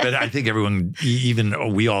 But I think everyone,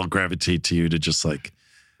 even we all gravitate to you to just like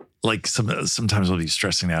sometimes I'll be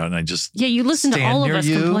stressing out and I just you listen to all of us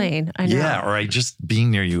complain. I know. Yeah, or I just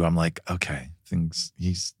being near you, I'm like, okay,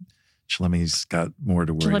 Chillemi's got more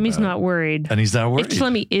to worry Chillemi's about. not worried. And he's not worried. If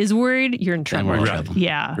Chillemi is worried, you're in trouble. we're in Right. trouble.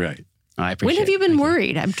 Yeah. Right. Oh, I When appreciate have you it. been Thank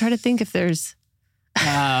worried? I'm trying to think if there's... Oh,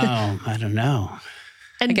 I don't know.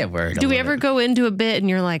 And I get worried. Do we ever go into a bit and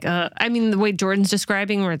you're like, I mean, the way Jordan's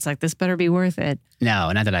describing where it's like, this better be worth it.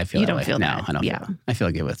 No, not that I feel You that don't way. feel no, that. I don't Yeah. feel that. I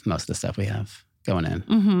feel good with most of the stuff we have going in.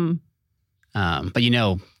 Mm-hmm. But you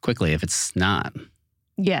know quickly if it's not.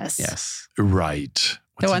 Yes. Yes. Right.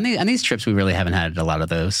 So on these trips, we really haven't had a lot of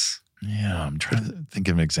those. Yeah, I'm trying to think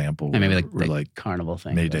of an example. And maybe where like we're the carnival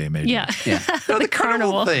thing. Mayday. Yeah. No, the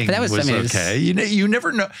carnival thing But that was, I mean, it was- okay. You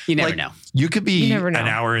never know. You never know. You could be You never an know.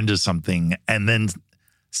 hour into something and then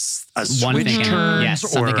a One switch thing, turns yes,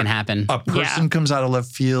 something or can happen. a person Yeah. comes out of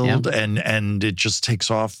left field and it just takes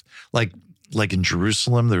off. Like in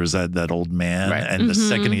Jerusalem, there was that old man, Right. and the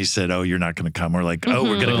second he said, "Oh, you're not going to come," we're like, "Oh,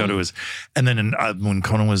 we're going to go to his." And then when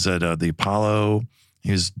Conan was at the Apollo,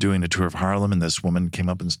 he was doing a tour of Harlem, and this woman came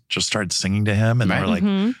up and just started singing to him, and Right. we're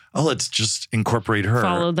like, "Oh, let's just incorporate her,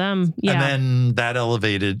 Follow them. Yeah. And then that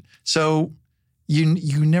elevated. So you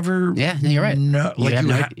never, Yeah, no, you're right. know, You like have you,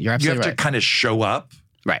 no- ha- you're you absolutely have to right. kind of show up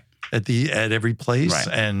Right. at every place Right.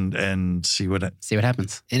 and see what. See what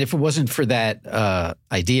happens. And if it wasn't for that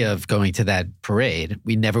idea of going to that parade,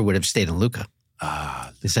 we never would have stayed in Lucca.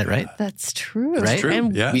 Is that right? That's true. Right? true.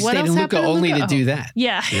 And Yeah. We what stayed else in Lucca happened in only Lucca? to do that.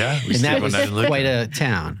 Yeah. Yeah, we And stayed that one was night in Lucca. quite a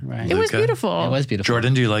town. Right. It was Lucca. beautiful. It was beautiful.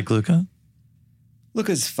 Jordan, do you like Luca?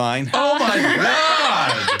 Luca's fine. Oh my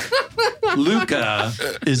God! Lucca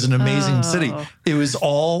is an amazing city. It was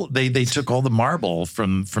all they took all the marble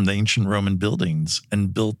from the ancient Roman buildings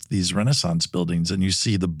and built these Renaissance buildings, and you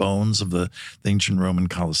see the bones of the ancient Roman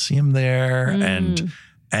Colosseum there,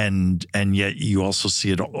 and yet you also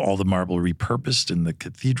see all the marble repurposed in the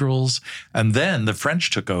cathedrals, and then the French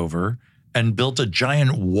took over and built a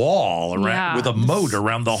giant wall around with a moat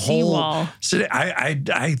around the whole Seawall. city.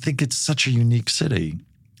 I think it's such a unique city.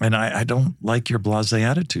 And I don't like your blasé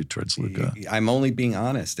attitude towards Lucca. I'm only being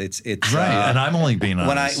honest. It's Right, and I'm only being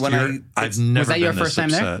honest. I've never Was that been your this first time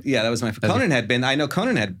there? upset. Yeah, that was my. Conan had been. I know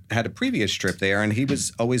Conan had a previous trip there, and he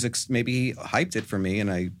was always maybe he hyped it for me, and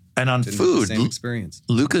I. And on didn't have food, the same experience.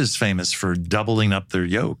 Lucca is famous for doubling up their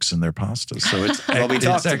yolks in their pasta. So it's Well, we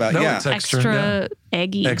talked about it's Extra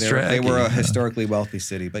eggy. Extra They were a eggy, historically wealthy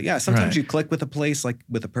city, but yeah, sometimes Right. you click with a place, like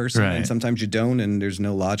with a person, Right. and sometimes you don't, and there's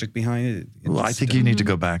no logic behind it. Well, I think you need to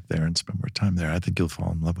go back there and spend more time there. I think you'll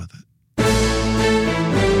fall in love with it.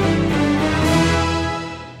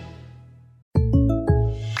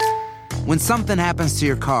 When something happens to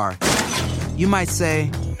your car, you might say,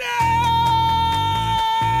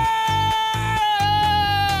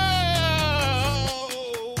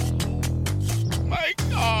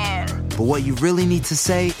 but what you really need to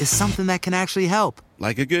say is something that can actually help.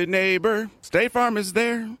 Like a good neighbor, State Farm is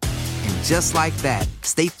there. And just like that,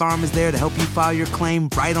 State Farm is there to help you file your claim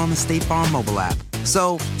right on the State Farm mobile app.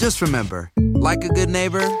 So just remember, like a good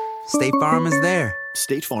neighbor, State Farm is there.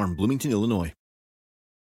 State Farm, Bloomington, Illinois.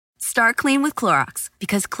 Start clean with Clorox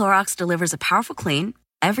because Clorox delivers a powerful clean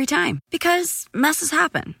every time. Because messes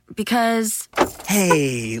happen. Because...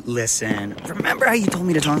 Hey, listen. Remember how you told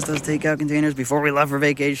me to toss those takeout containers before we left for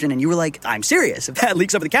vacation? And you were like, I'm serious. If that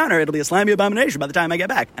leaks over the counter, it'll be a slimy abomination by the time I get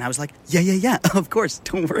back. And I was like, yeah, of course.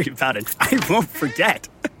 Don't worry about it. I won't forget.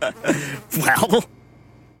 Well...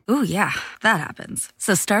 Ooh, yeah, that happens.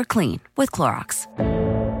 So start clean with Clorox.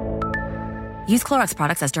 Use Clorox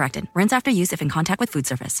products as directed. Rinse after use if in contact with food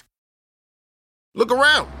surface. Look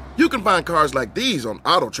around. You can find cars like these on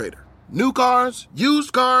AutoTrader. New cars,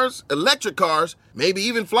 used cars, electric cars, maybe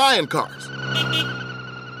even flying cars.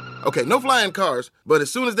 Okay, no flying cars, but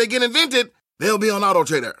as soon as they get invented, they'll be on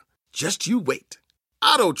AutoTrader. Just you wait.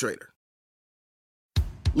 AutoTrader.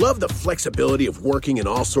 Love the flexibility of working in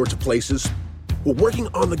all sorts of places? Well, working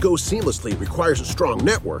on the go seamlessly requires a strong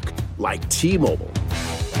network like T-Mobile.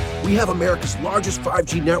 We have America's largest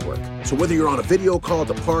 5G network, so whether you're on a video call at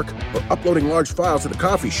the park or uploading large files at the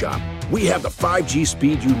coffee shop, we have the 5G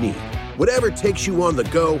speed you need. Whatever takes you on the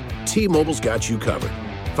go, T-Mobile's got you covered.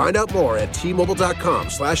 Find out more at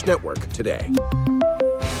T-Mobile.com/network today.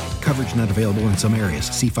 Coverage not available in some areas.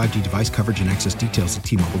 See 5G device coverage and access details at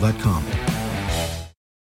T-Mobile.com.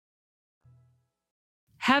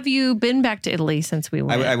 Have you been back to Italy since we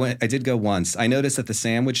went? I did go once. I noticed that the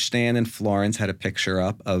sandwich stand in Florence had a picture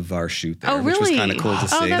up of our shoot there, Oh, which was really? kind of cool to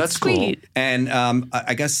see. Oh, that's cool. sweet. And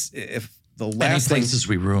I guess if the Any last thing, places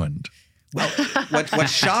we ruined? Well, what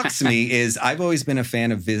shocks me is I've always been a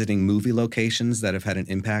fan of visiting movie locations that have had an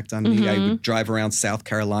impact on me. I would drive around South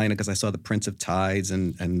Carolina because I saw the Prince of Tides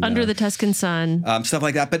and Under the Tuscan Sun. Stuff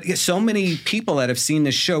like that. But so many people that have seen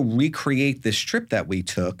this show recreate this trip that we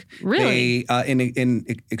took. Really? They, in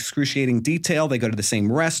excruciating detail, they go to the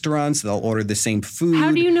same restaurants. They'll order the same food.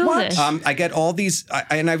 How do you know this? I get all these,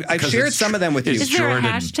 and I've shared some of them with you. Is there a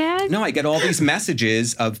hashtag? No, I get all these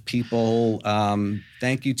messages of people,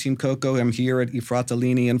 thank you, Team Coco. I'm here at I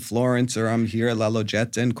Fratellini in Florence, or I'm here at La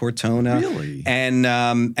Logetta in Cortona. Really? And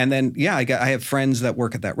then, I have friends that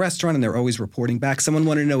work at that restaurant, and they're always reporting back. Someone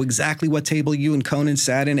wanted to know exactly what table you and Conan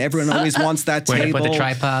sat in. Everyone always wants that Where table. to put the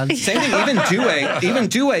tripod. Same thing. Even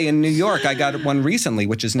Due in New York, I got one recently,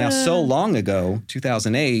 which is now so long ago,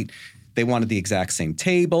 2008. They wanted the exact same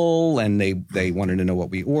table, and they wanted to know what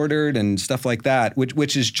we ordered and stuff like that,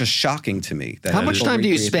 which is just shocking to me. That How much time do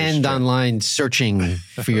you spend online searching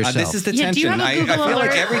for yourself? This is the tension. I feel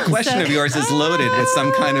like every question of yours is loaded with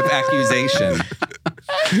some kind of accusation.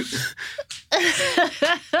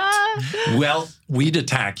 Well, we'd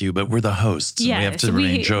attack you, but we're the hosts. And we have to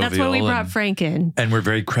remain jovial. That's why we brought Frank in. And we're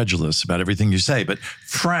very credulous about everything you say. But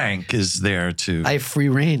Frank is there to... I have free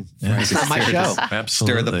reign. Yeah. It's not my show.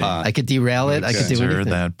 Absolutely. Stir the pot. I could derail it. I could do anything. Stir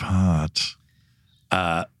that pot.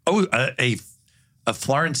 A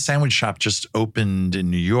Florence sandwich shop just opened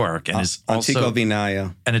in New York and is also Antico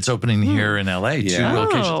Vinaio. And it's opening here in LA. Yeah. Two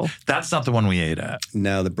locations. That's not the one we ate at.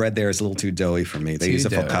 No, the bread there is a little too doughy for me. They use a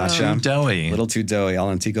focaccia. Too doughy. A little too doughy.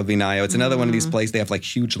 Al Antico Vinaio. It's another one of these places. They have like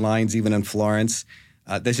huge lines even in Florence.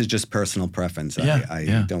 This is just personal preference.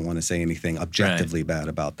 I don't want to say anything objectively bad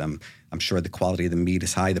about them. I'm sure the quality of the meat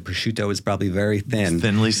is high. The prosciutto is probably very thin. It's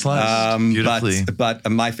thinly sliced. Beautifully.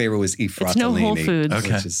 But my favorite was I Fratellini. It's no Whole Foods.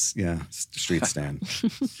 Okay. Which is, street stand.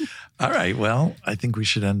 All right. Well, I think we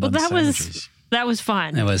should end on sandwiches. That was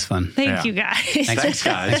fun. It was fun. Thank you, guys. Thanks,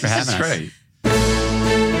 guys. Thanks for having us. Great.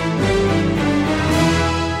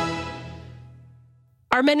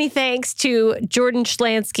 Our many thanks to Jordan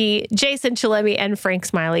Schlansky, Jason Chillemi, and Frank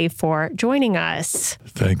Smiley for joining us.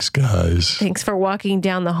 Thanks, guys. Thanks for walking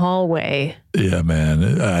down the hallway. Yeah,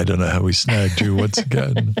 man. I don't know how we snagged you once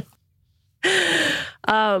again.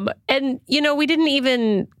 And, we didn't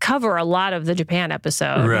even cover a lot of the Japan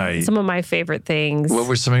episode. Right. Some of my favorite things. What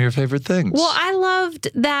were some of your favorite things? Well, I loved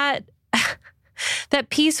that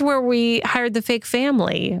piece where we hired the fake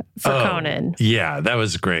family for Conan. Yeah, that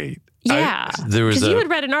was great. Yeah, because you had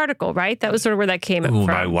read an article, right? That was sort of where that came from.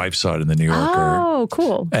 My wife saw it in the New Yorker. Oh,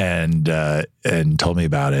 cool. And told me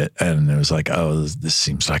about it. And it was like, oh, this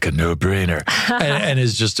seems like a no-brainer. and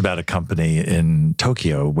it's just about a company in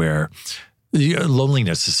Tokyo where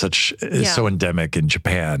loneliness is so endemic in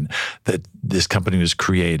Japan that this company was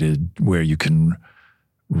created where you can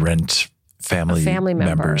rent family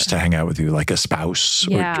members to hang out with you, like a spouse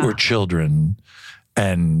or children.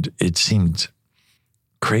 And it seemed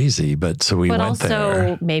crazy, but so we went there. But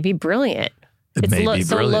also maybe brilliant. It's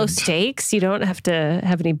so low stakes. You don't have to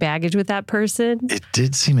have any baggage with that person. It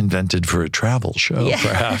did seem invented for a travel show,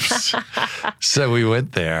 perhaps. So we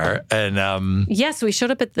went there, and yes, we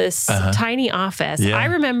showed up at this tiny office. Yeah. I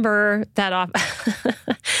remember that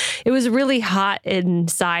it was really hot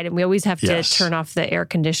inside, and we always have to turn off the air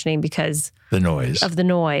conditioning because of the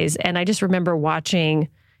noise. And I just remember watching.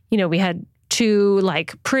 We had two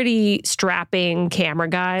pretty strapping camera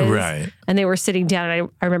guys. Right. And they were sitting down. And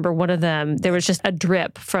I remember one of them, there was just a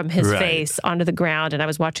drip from his face onto the ground. And I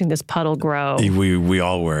was watching this puddle grow. We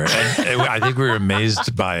all were. And I think we were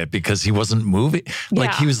amazed by it because he wasn't moving.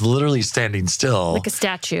 Like he was literally standing still. Like a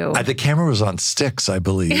statue. The camera was on sticks, I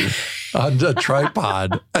believe, on a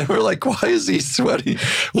tripod. And we're like, why is he sweating?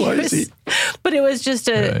 But it was just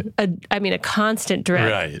a constant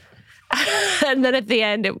drip. Right. And then at the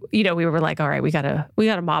end, we were like, all right, we gotta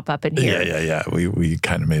mop up in here. Yeah. We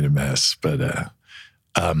kind of made a mess, but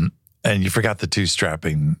and you forgot the two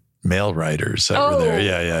strapping male writers that were there.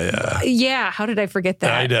 Yeah. Yeah. How did I forget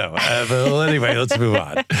that? I know. Well, anyway, let's move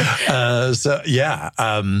on.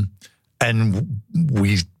 And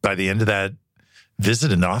we by the end of that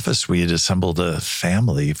visit in office, we had assembled a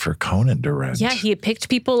family for Conan to rent. Yeah, he had picked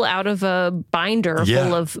people out of a binder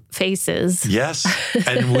full of faces. Yes,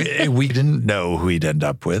 and we didn't know who he'd end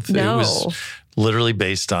up with. No. It was literally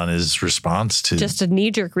based on his response to... Just a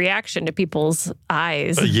knee-jerk reaction to people's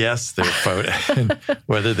eyes. Yes, their photo. And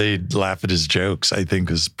whether they'd laugh at his jokes, I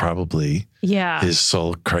think was probably his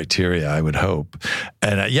sole criteria, I would hope.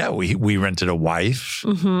 And we rented a wife,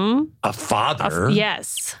 a father.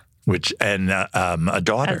 Yes. A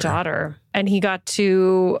daughter. A daughter. And he got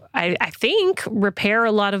to, I think, repair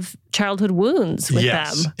a lot of childhood wounds with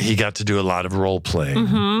them. He got to do a lot of role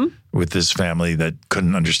playing with this family that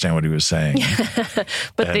couldn't understand what he was saying.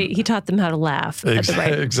 But he taught them how to laugh. At the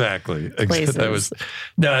right exactly. places.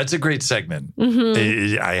 It's a great segment.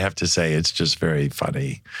 I have to say, it's just very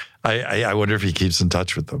funny. I wonder if he keeps in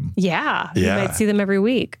touch with them. Yeah. You might see them every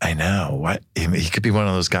week. I know. He could be one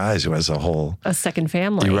of those guys who has a second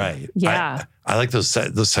family. You're right. Yeah. I like those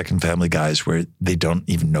second family guys where they don't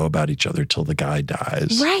even know about each other till the guy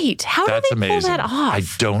dies. Right. How do they pull that off? I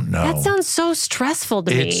don't know. That sounds so stressful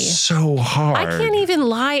to me. It's so hard. I can't even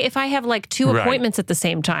lie if I have like 2 appointments at the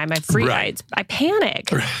same time. I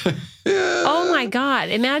panic. Oh my God.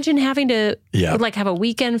 Imagine having to like have a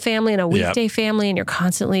weekend family and a weekday family, and you're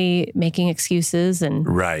constantly making excuses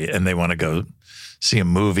Right. And they want to go see a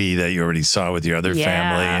movie that you already saw with your other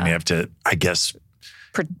family, and you have to, I guess,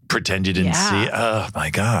 pretend you didn't see. Oh my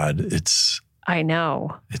God. I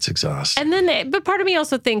know. It's exhausting. And then, but part of me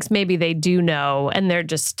also thinks maybe they do know, and they're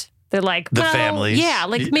like, the families. Yeah,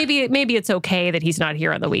 like maybe it's okay that he's not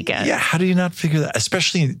here on the weekend. Yeah, how do you not figure that?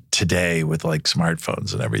 Especially today with like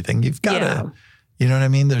smartphones and everything. You've got to, you know what I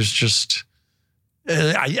mean? There's just,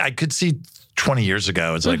 I could see 20 years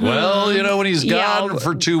ago, it's like, well, when he's gone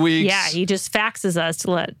for 2 weeks. Yeah, he just faxes us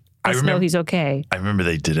to let us know he's okay. I remember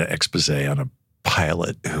they did an expose on a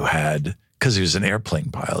pilot who had, because he was an airplane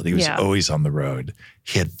pilot, he was always on the road.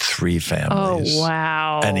 He had 3 families. Oh,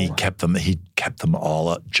 wow. And he kept them all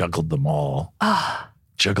up, juggled them all.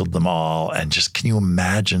 And just, can you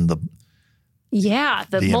imagine the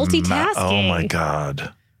multitasking. Oh my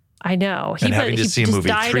God. I know. And having to see a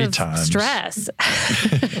movie 3 times. Stress.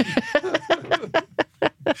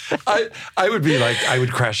 I would be like, I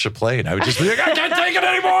would crash the plane. I would just be like, I can't take it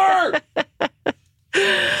anymore.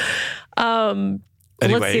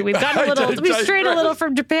 Anyway, let's see. We've strayed a little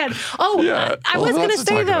from Japan. Oh, I was going to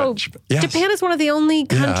say, though, Japan is one of the only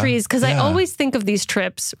countries, because I always think of these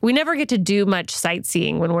trips. We never get to do much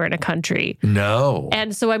sightseeing when we're in a country. No.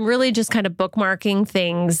 And so I'm really just kind of bookmarking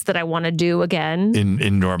things that I want to do again.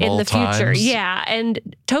 In normal in the future. times. Yeah. And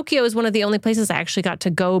Tokyo is one of the only places I actually got to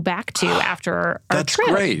go back to after our trip. That's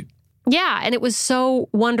great. Yeah. And it was so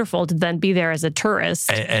wonderful to then be there as a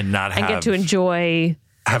tourist. And not have... And get to enjoy...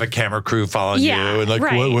 Have a camera crew following you and like,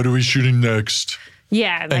 right. what are we shooting next?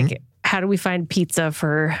 Yeah, like how do we find pizza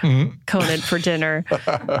for Conan for dinner?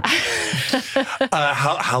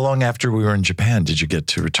 How long after we were in Japan did you get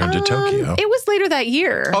to return to Tokyo? It was later that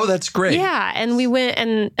year. Oh, that's great. Yeah, and we went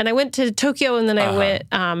and I went to Tokyo, and then I went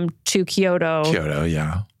to Kyoto. Kyoto,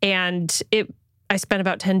 yeah. And I spent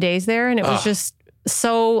about 10 days there, and it was just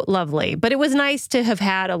so lovely. But it was nice to have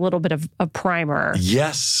had a little bit of a primer.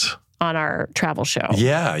 Yes. On our travel show.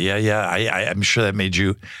 Yeah. I'm sure that made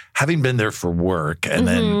you, having been there for work, and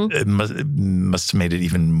then it must have made it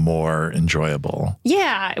even more enjoyable.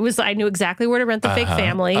 Yeah, it was. I knew exactly where to rent the fake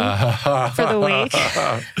family for the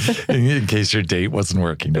week. In case your date wasn't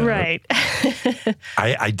working out. Right.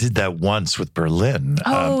 I did that once with Berlin.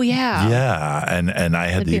 Oh, yeah. Yeah, and I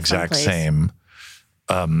had the exact same.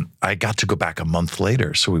 I got to go back a month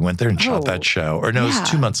later. So we went there and shot that show. Or no, it was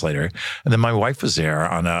 2 months later. And then my wife was there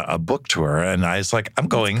on a book tour. And I was like, I'm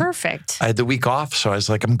going. That's perfect. I had the week off. So I was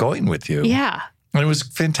like, I'm going with you. Yeah. And it was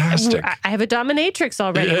fantastic. I have a dominatrix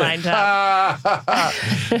already lined up.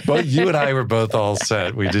 Well, you and I were both all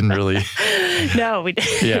set. We didn't really. No, we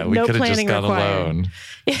didn't. Yeah, we could have just gone alone.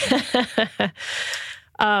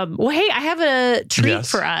 Well, hey, I have a treat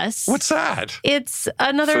for us. What's that? It's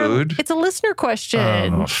another food? It's a listener question.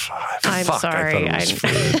 Oh, I'm sorry. I thought it was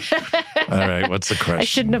food. All right, what's the question? I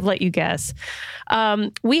shouldn't have let you guess.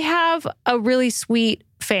 We have a really sweet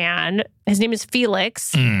fan. His name is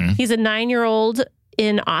Felix. He's a 9-year-old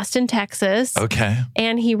in Austin, Texas. Okay.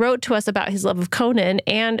 And he wrote to us about his love of Conan,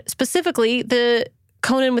 and specifically the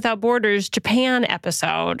Conan Without Borders Japan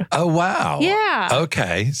episode. Oh, wow. Yeah.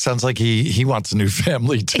 Okay. Sounds like he wants a new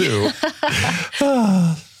family, too.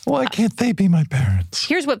 Why can't they be my parents?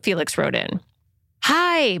 Here's what Felix wrote in.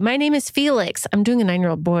 Hi, my name is Felix. I'm doing a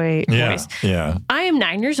 9-year-old boy voice. Yeah. I am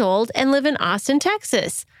 9 years old and live in Austin,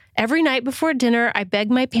 Texas. Every night before dinner, I beg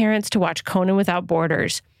my parents to watch Conan Without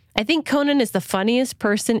Borders. I think Conan is the funniest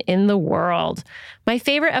person in the world. My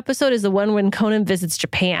favorite episode is the one when Conan visits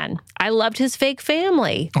Japan. I loved his fake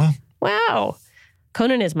family. Oh. Wow.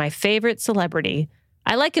 Conan is my favorite celebrity.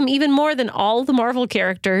 I like him even more than all the Marvel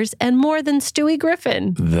characters and more than Stewie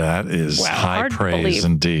Griffin. That is high praise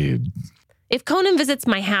indeed. If Conan visits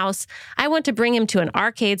my house, I want to bring him to an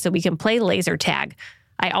arcade so we can play laser tag.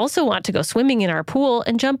 I also want to go swimming in our pool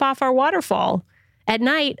and jump off our waterfall. At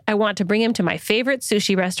night, I want to bring him to my favorite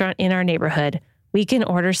sushi restaurant in our neighborhood. We can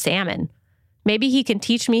order salmon. Maybe he can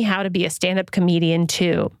teach me how to be a stand-up comedian,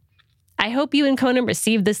 too. I hope you and Conan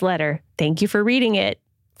received this letter. Thank you for reading it.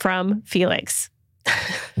 from Felix.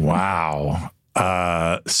 Wow.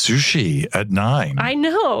 Sushi at 9. I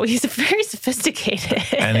know. He's very sophisticated.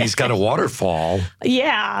 And he's got a waterfall.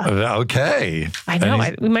 Yeah. Okay. I know.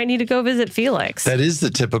 We might need to go visit Felix. That is the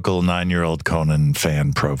typical 9-year-old Conan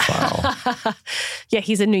fan profile. Yeah,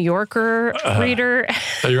 he's a New Yorker reader.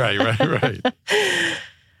 Right.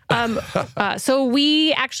 So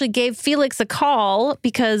we actually gave Felix a call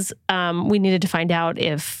because we needed to find out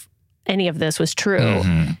if any of this was true.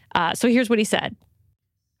 Mm-hmm. So here's what he said.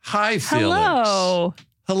 Hi, Felix.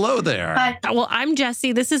 Hello there. Hi. Well, I'm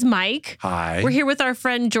Jesse. This is Mike. Hi. We're here with our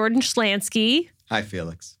friend Jordan Schlansky. Hi,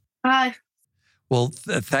 Felix. Hi. Well,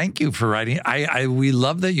 thank you for writing. We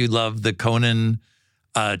love that you love the Conan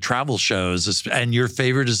travel shows, and your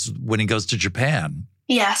favorite is when he goes to Japan.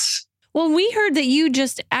 Yes. Well, we heard that you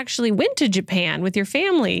just actually went to Japan with your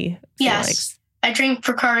family, Felix. Yes. I drink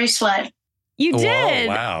Pocari Sweat. You did? Oh,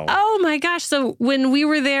 wow. Oh, my gosh. So when we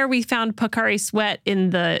were there, we found Pocari Sweat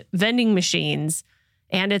in the vending machines,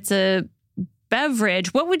 and it's a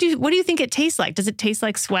beverage. What do you think it tastes like? Does it taste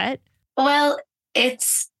like sweat? Well,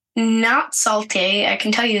 it's not salty. I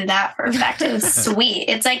can tell you that for a fact. It's sweet.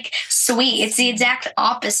 It's like sweet. It's the exact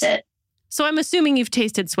opposite. So I'm assuming you've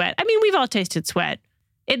tasted sweat. I mean, we've all tasted sweat,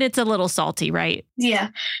 and it's a little salty, right? Yeah.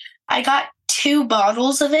 I got 2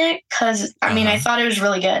 bottles of it because, I thought it was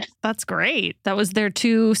really good. That's great. That was their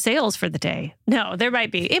 2 sales for the day. No, there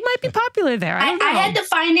might be. It might be popular there. I don't know. I had to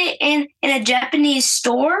find it in a Japanese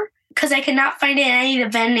store because I could not find it in any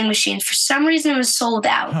of the vending machines. For some reason, it was sold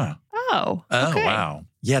out. Huh. Oh, okay. Wow.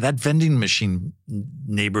 Yeah, that vending machine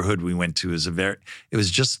neighborhood we went to it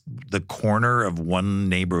was just the corner of one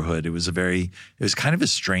neighborhood. It was kind of a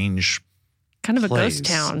strange kind of place. A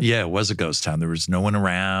ghost town. Yeah, it was a ghost town. There was no one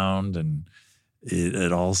around, and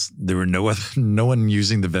there were no one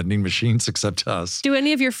using the vending machines except us. Do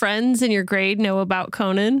any of your friends in your grade know about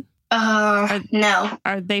Conan? No.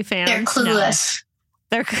 Are they fans? They're clueless.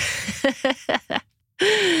 No.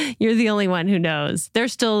 You're the only one who knows. They're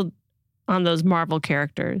still on those Marvel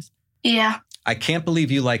characters. Yeah. I can't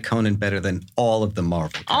believe you like Conan better than all of the Marvel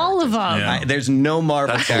characters. All of them. Yeah. There's no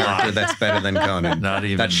Marvel character that's better than Conan. Not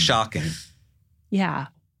even. That's shocking. Yeah.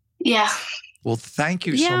 Yeah. Well, thank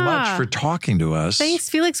you so much for talking to us. Thanks,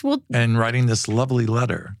 Felix. And writing this lovely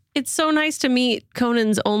letter. It's so nice to meet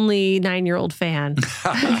Conan's only 9-year-old fan.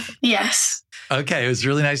 Yes. Okay, it was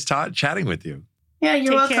really nice chatting with you. Yeah,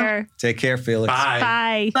 you're welcome. Care. Take care, Felix.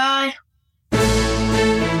 Bye. Bye.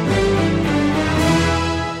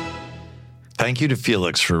 Thank you to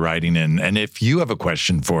Felix for writing in. And if you have a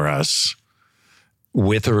question for us,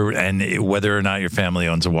 whether or not your family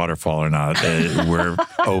owns a waterfall or not, we're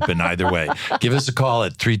open either way. Give us a call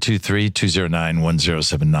at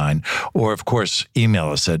 323-209-1079. Or, of course, email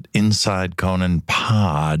us at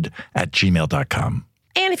insideconanpod@gmail.com.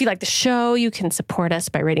 And if you like the show, you can support us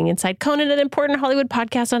by rating Inside Conan, an important Hollywood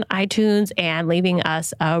podcast, on iTunes and leaving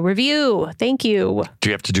us a review. Thank you. Do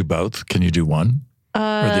you have to do both? Can you do one or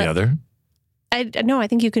the other? No, I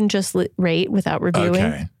think you can just rate without reviewing.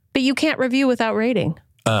 Okay. But you can't review without rating.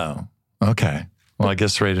 Oh, okay. Well, I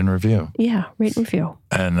guess rate and review. Yeah, rate and review.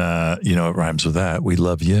 And you know what rhymes with that? We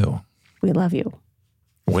love you. We love you.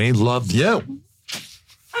 We love you.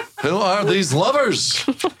 Who are these lovers?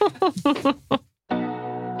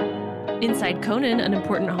 Inside Conan, an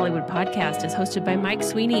important Hollywood podcast, is hosted by Mike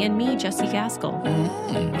Sweeney and me, Jesse Gaskell.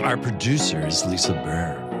 Our producer is Lisa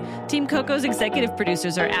Burr. Team Coco's executive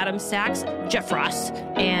producers are Adam Sachs, Jeff Ross,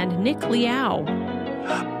 and Nick Liao.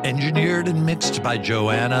 Engineered and mixed by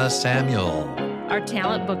Joanna Samuel. Our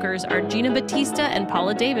talent bookers are Gina Batista and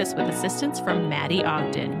Paula Davis, with assistance from Maddie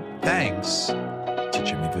Ogden. Thanks to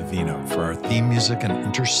Jimmy Vivino for our theme music and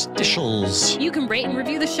interstitials. You can rate and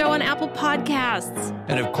review the show on Apple Podcasts.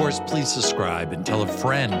 And of course, please subscribe and tell a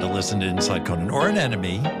friend to listen to Inside Conan, or an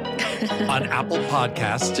enemy, on Apple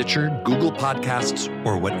Podcasts, Stitcher, Google Podcasts,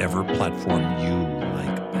 or whatever platform you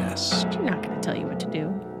like best. I'm not going to tell you what to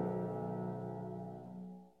do.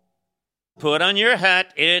 Put on your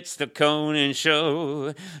hat, it's the Conan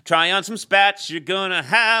Show. Try on some spats, you're gonna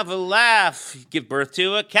have a laugh. Give birth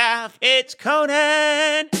to a calf, it's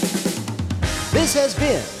Conan! This has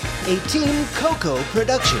been a Team Coco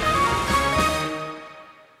production.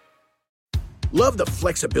 Love the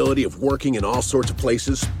flexibility of working in all sorts of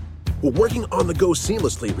places? Well, working on the go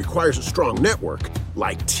seamlessly requires a strong network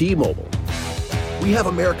like T-Mobile. We have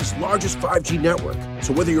America's largest 5G network,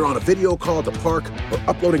 so whether you're on a video call at the park or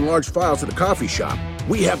uploading large files at the coffee shop,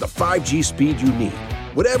 we have the 5G speed you need.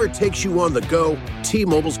 Whatever takes you on the go,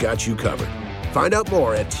 T-Mobile's got you covered. Find out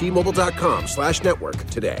more at T-Mobile.com/network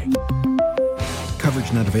today.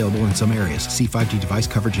 Coverage not available in some areas. See 5G device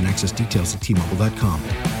coverage and access details at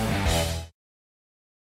T-Mobile.com.